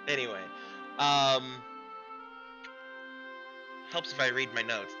 Anyway, helps if I read my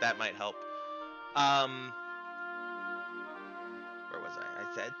notes. That might help. Where was I? I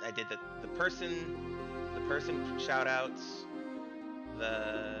said I did the person shout outs,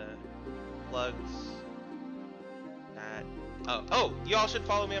 the plugs, that. Oh, you all should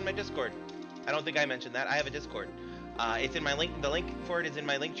follow me on my Discord. I don't think I mentioned that. I have a Discord. It's in my link. The link for it is in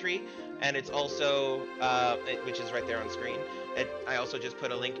my link tree, and it's also which is right there on screen. I also just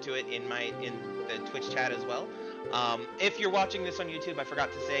put a link to it in the Twitch chat as well. If you're watching this on YouTube, I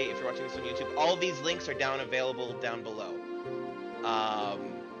forgot to say, if you're watching this on YouTube, all these links are available down below.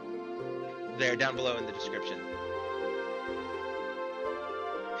 They're down below in the description.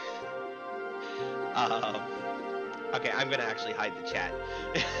 Okay, I'm gonna actually hide the chat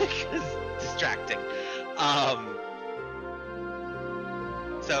because it's distracting. Um,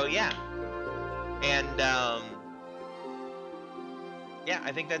 so yeah, and yeah,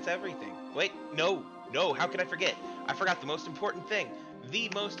 I think that's everything. Wait, no, how could I forget? I forgot the most important thing. The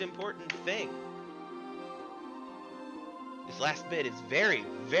most important thing. This last bit is very,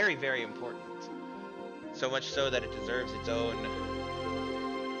 very, very important. So much so that it deserves its own.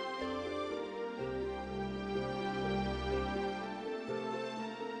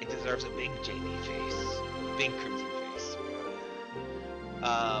 It deserves a big Jamie face, big crimson face.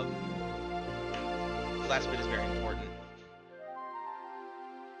 This last bit is very important.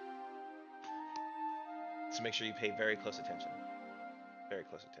 So make sure you pay very close attention. Very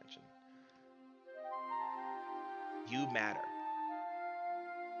close attention. You matter.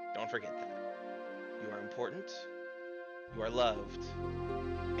 Don't forget that. You are important, you are loved,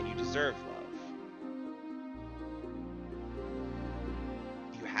 and you deserve love.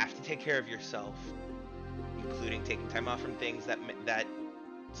 You have to take care of yourself, including taking time off from things that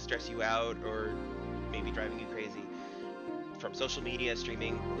stress you out or maybe driving you crazy. From social media,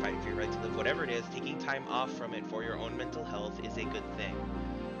 streaming, fighting for your right to live, whatever it is, taking time off from it for your own mental health is a good thing.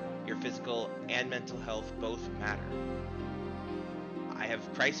 Your physical and mental health both matter. I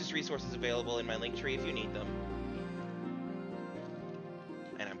have crisis resources available in my link tree if you need them.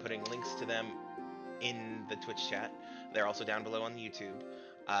 And I'm putting links to them in the Twitch chat. They're also down below on the YouTube.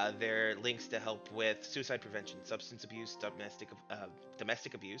 They're links to help with suicide prevention, substance abuse,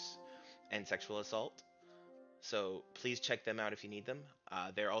 domestic abuse, and sexual assault. So please check them out if you need them.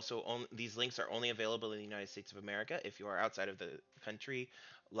 They're also these links are only available in the United States of America. If you are outside of the country,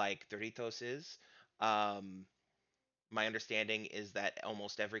 like Doritos is, my understanding is that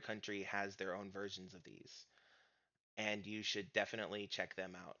almost every country has their own versions of these, and you should definitely check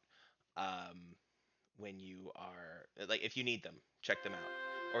them out. When you are like, if you need them, check them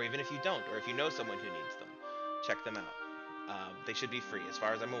out. Or even if you don't, or if you know someone who needs them, check them out. They should be free. As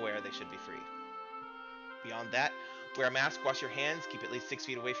far as I'm aware, they should be free. Beyond that, wear a mask, wash your hands, keep at least 6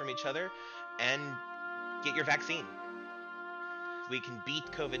 feet away from each other, and get your vaccine. We can beat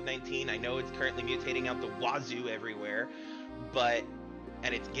COVID-19. I know it's currently mutating out the wazoo everywhere,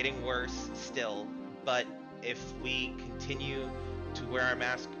 and it's getting worse still. But if we continue to wear our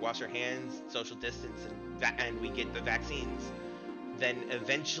mask, wash our hands, social distance, and we get the vaccines, then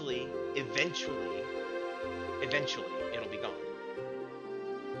eventually, it'll be gone.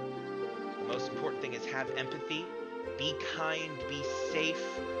 The most important thing is have empathy, be kind, be safe,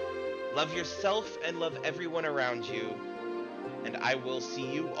 love yourself, and love everyone around you. And I will see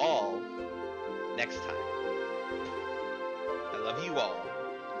you all next time. I love you all.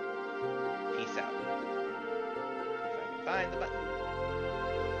 Peace out. If I can find the button.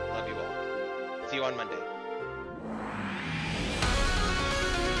 Love you all. See you on Monday.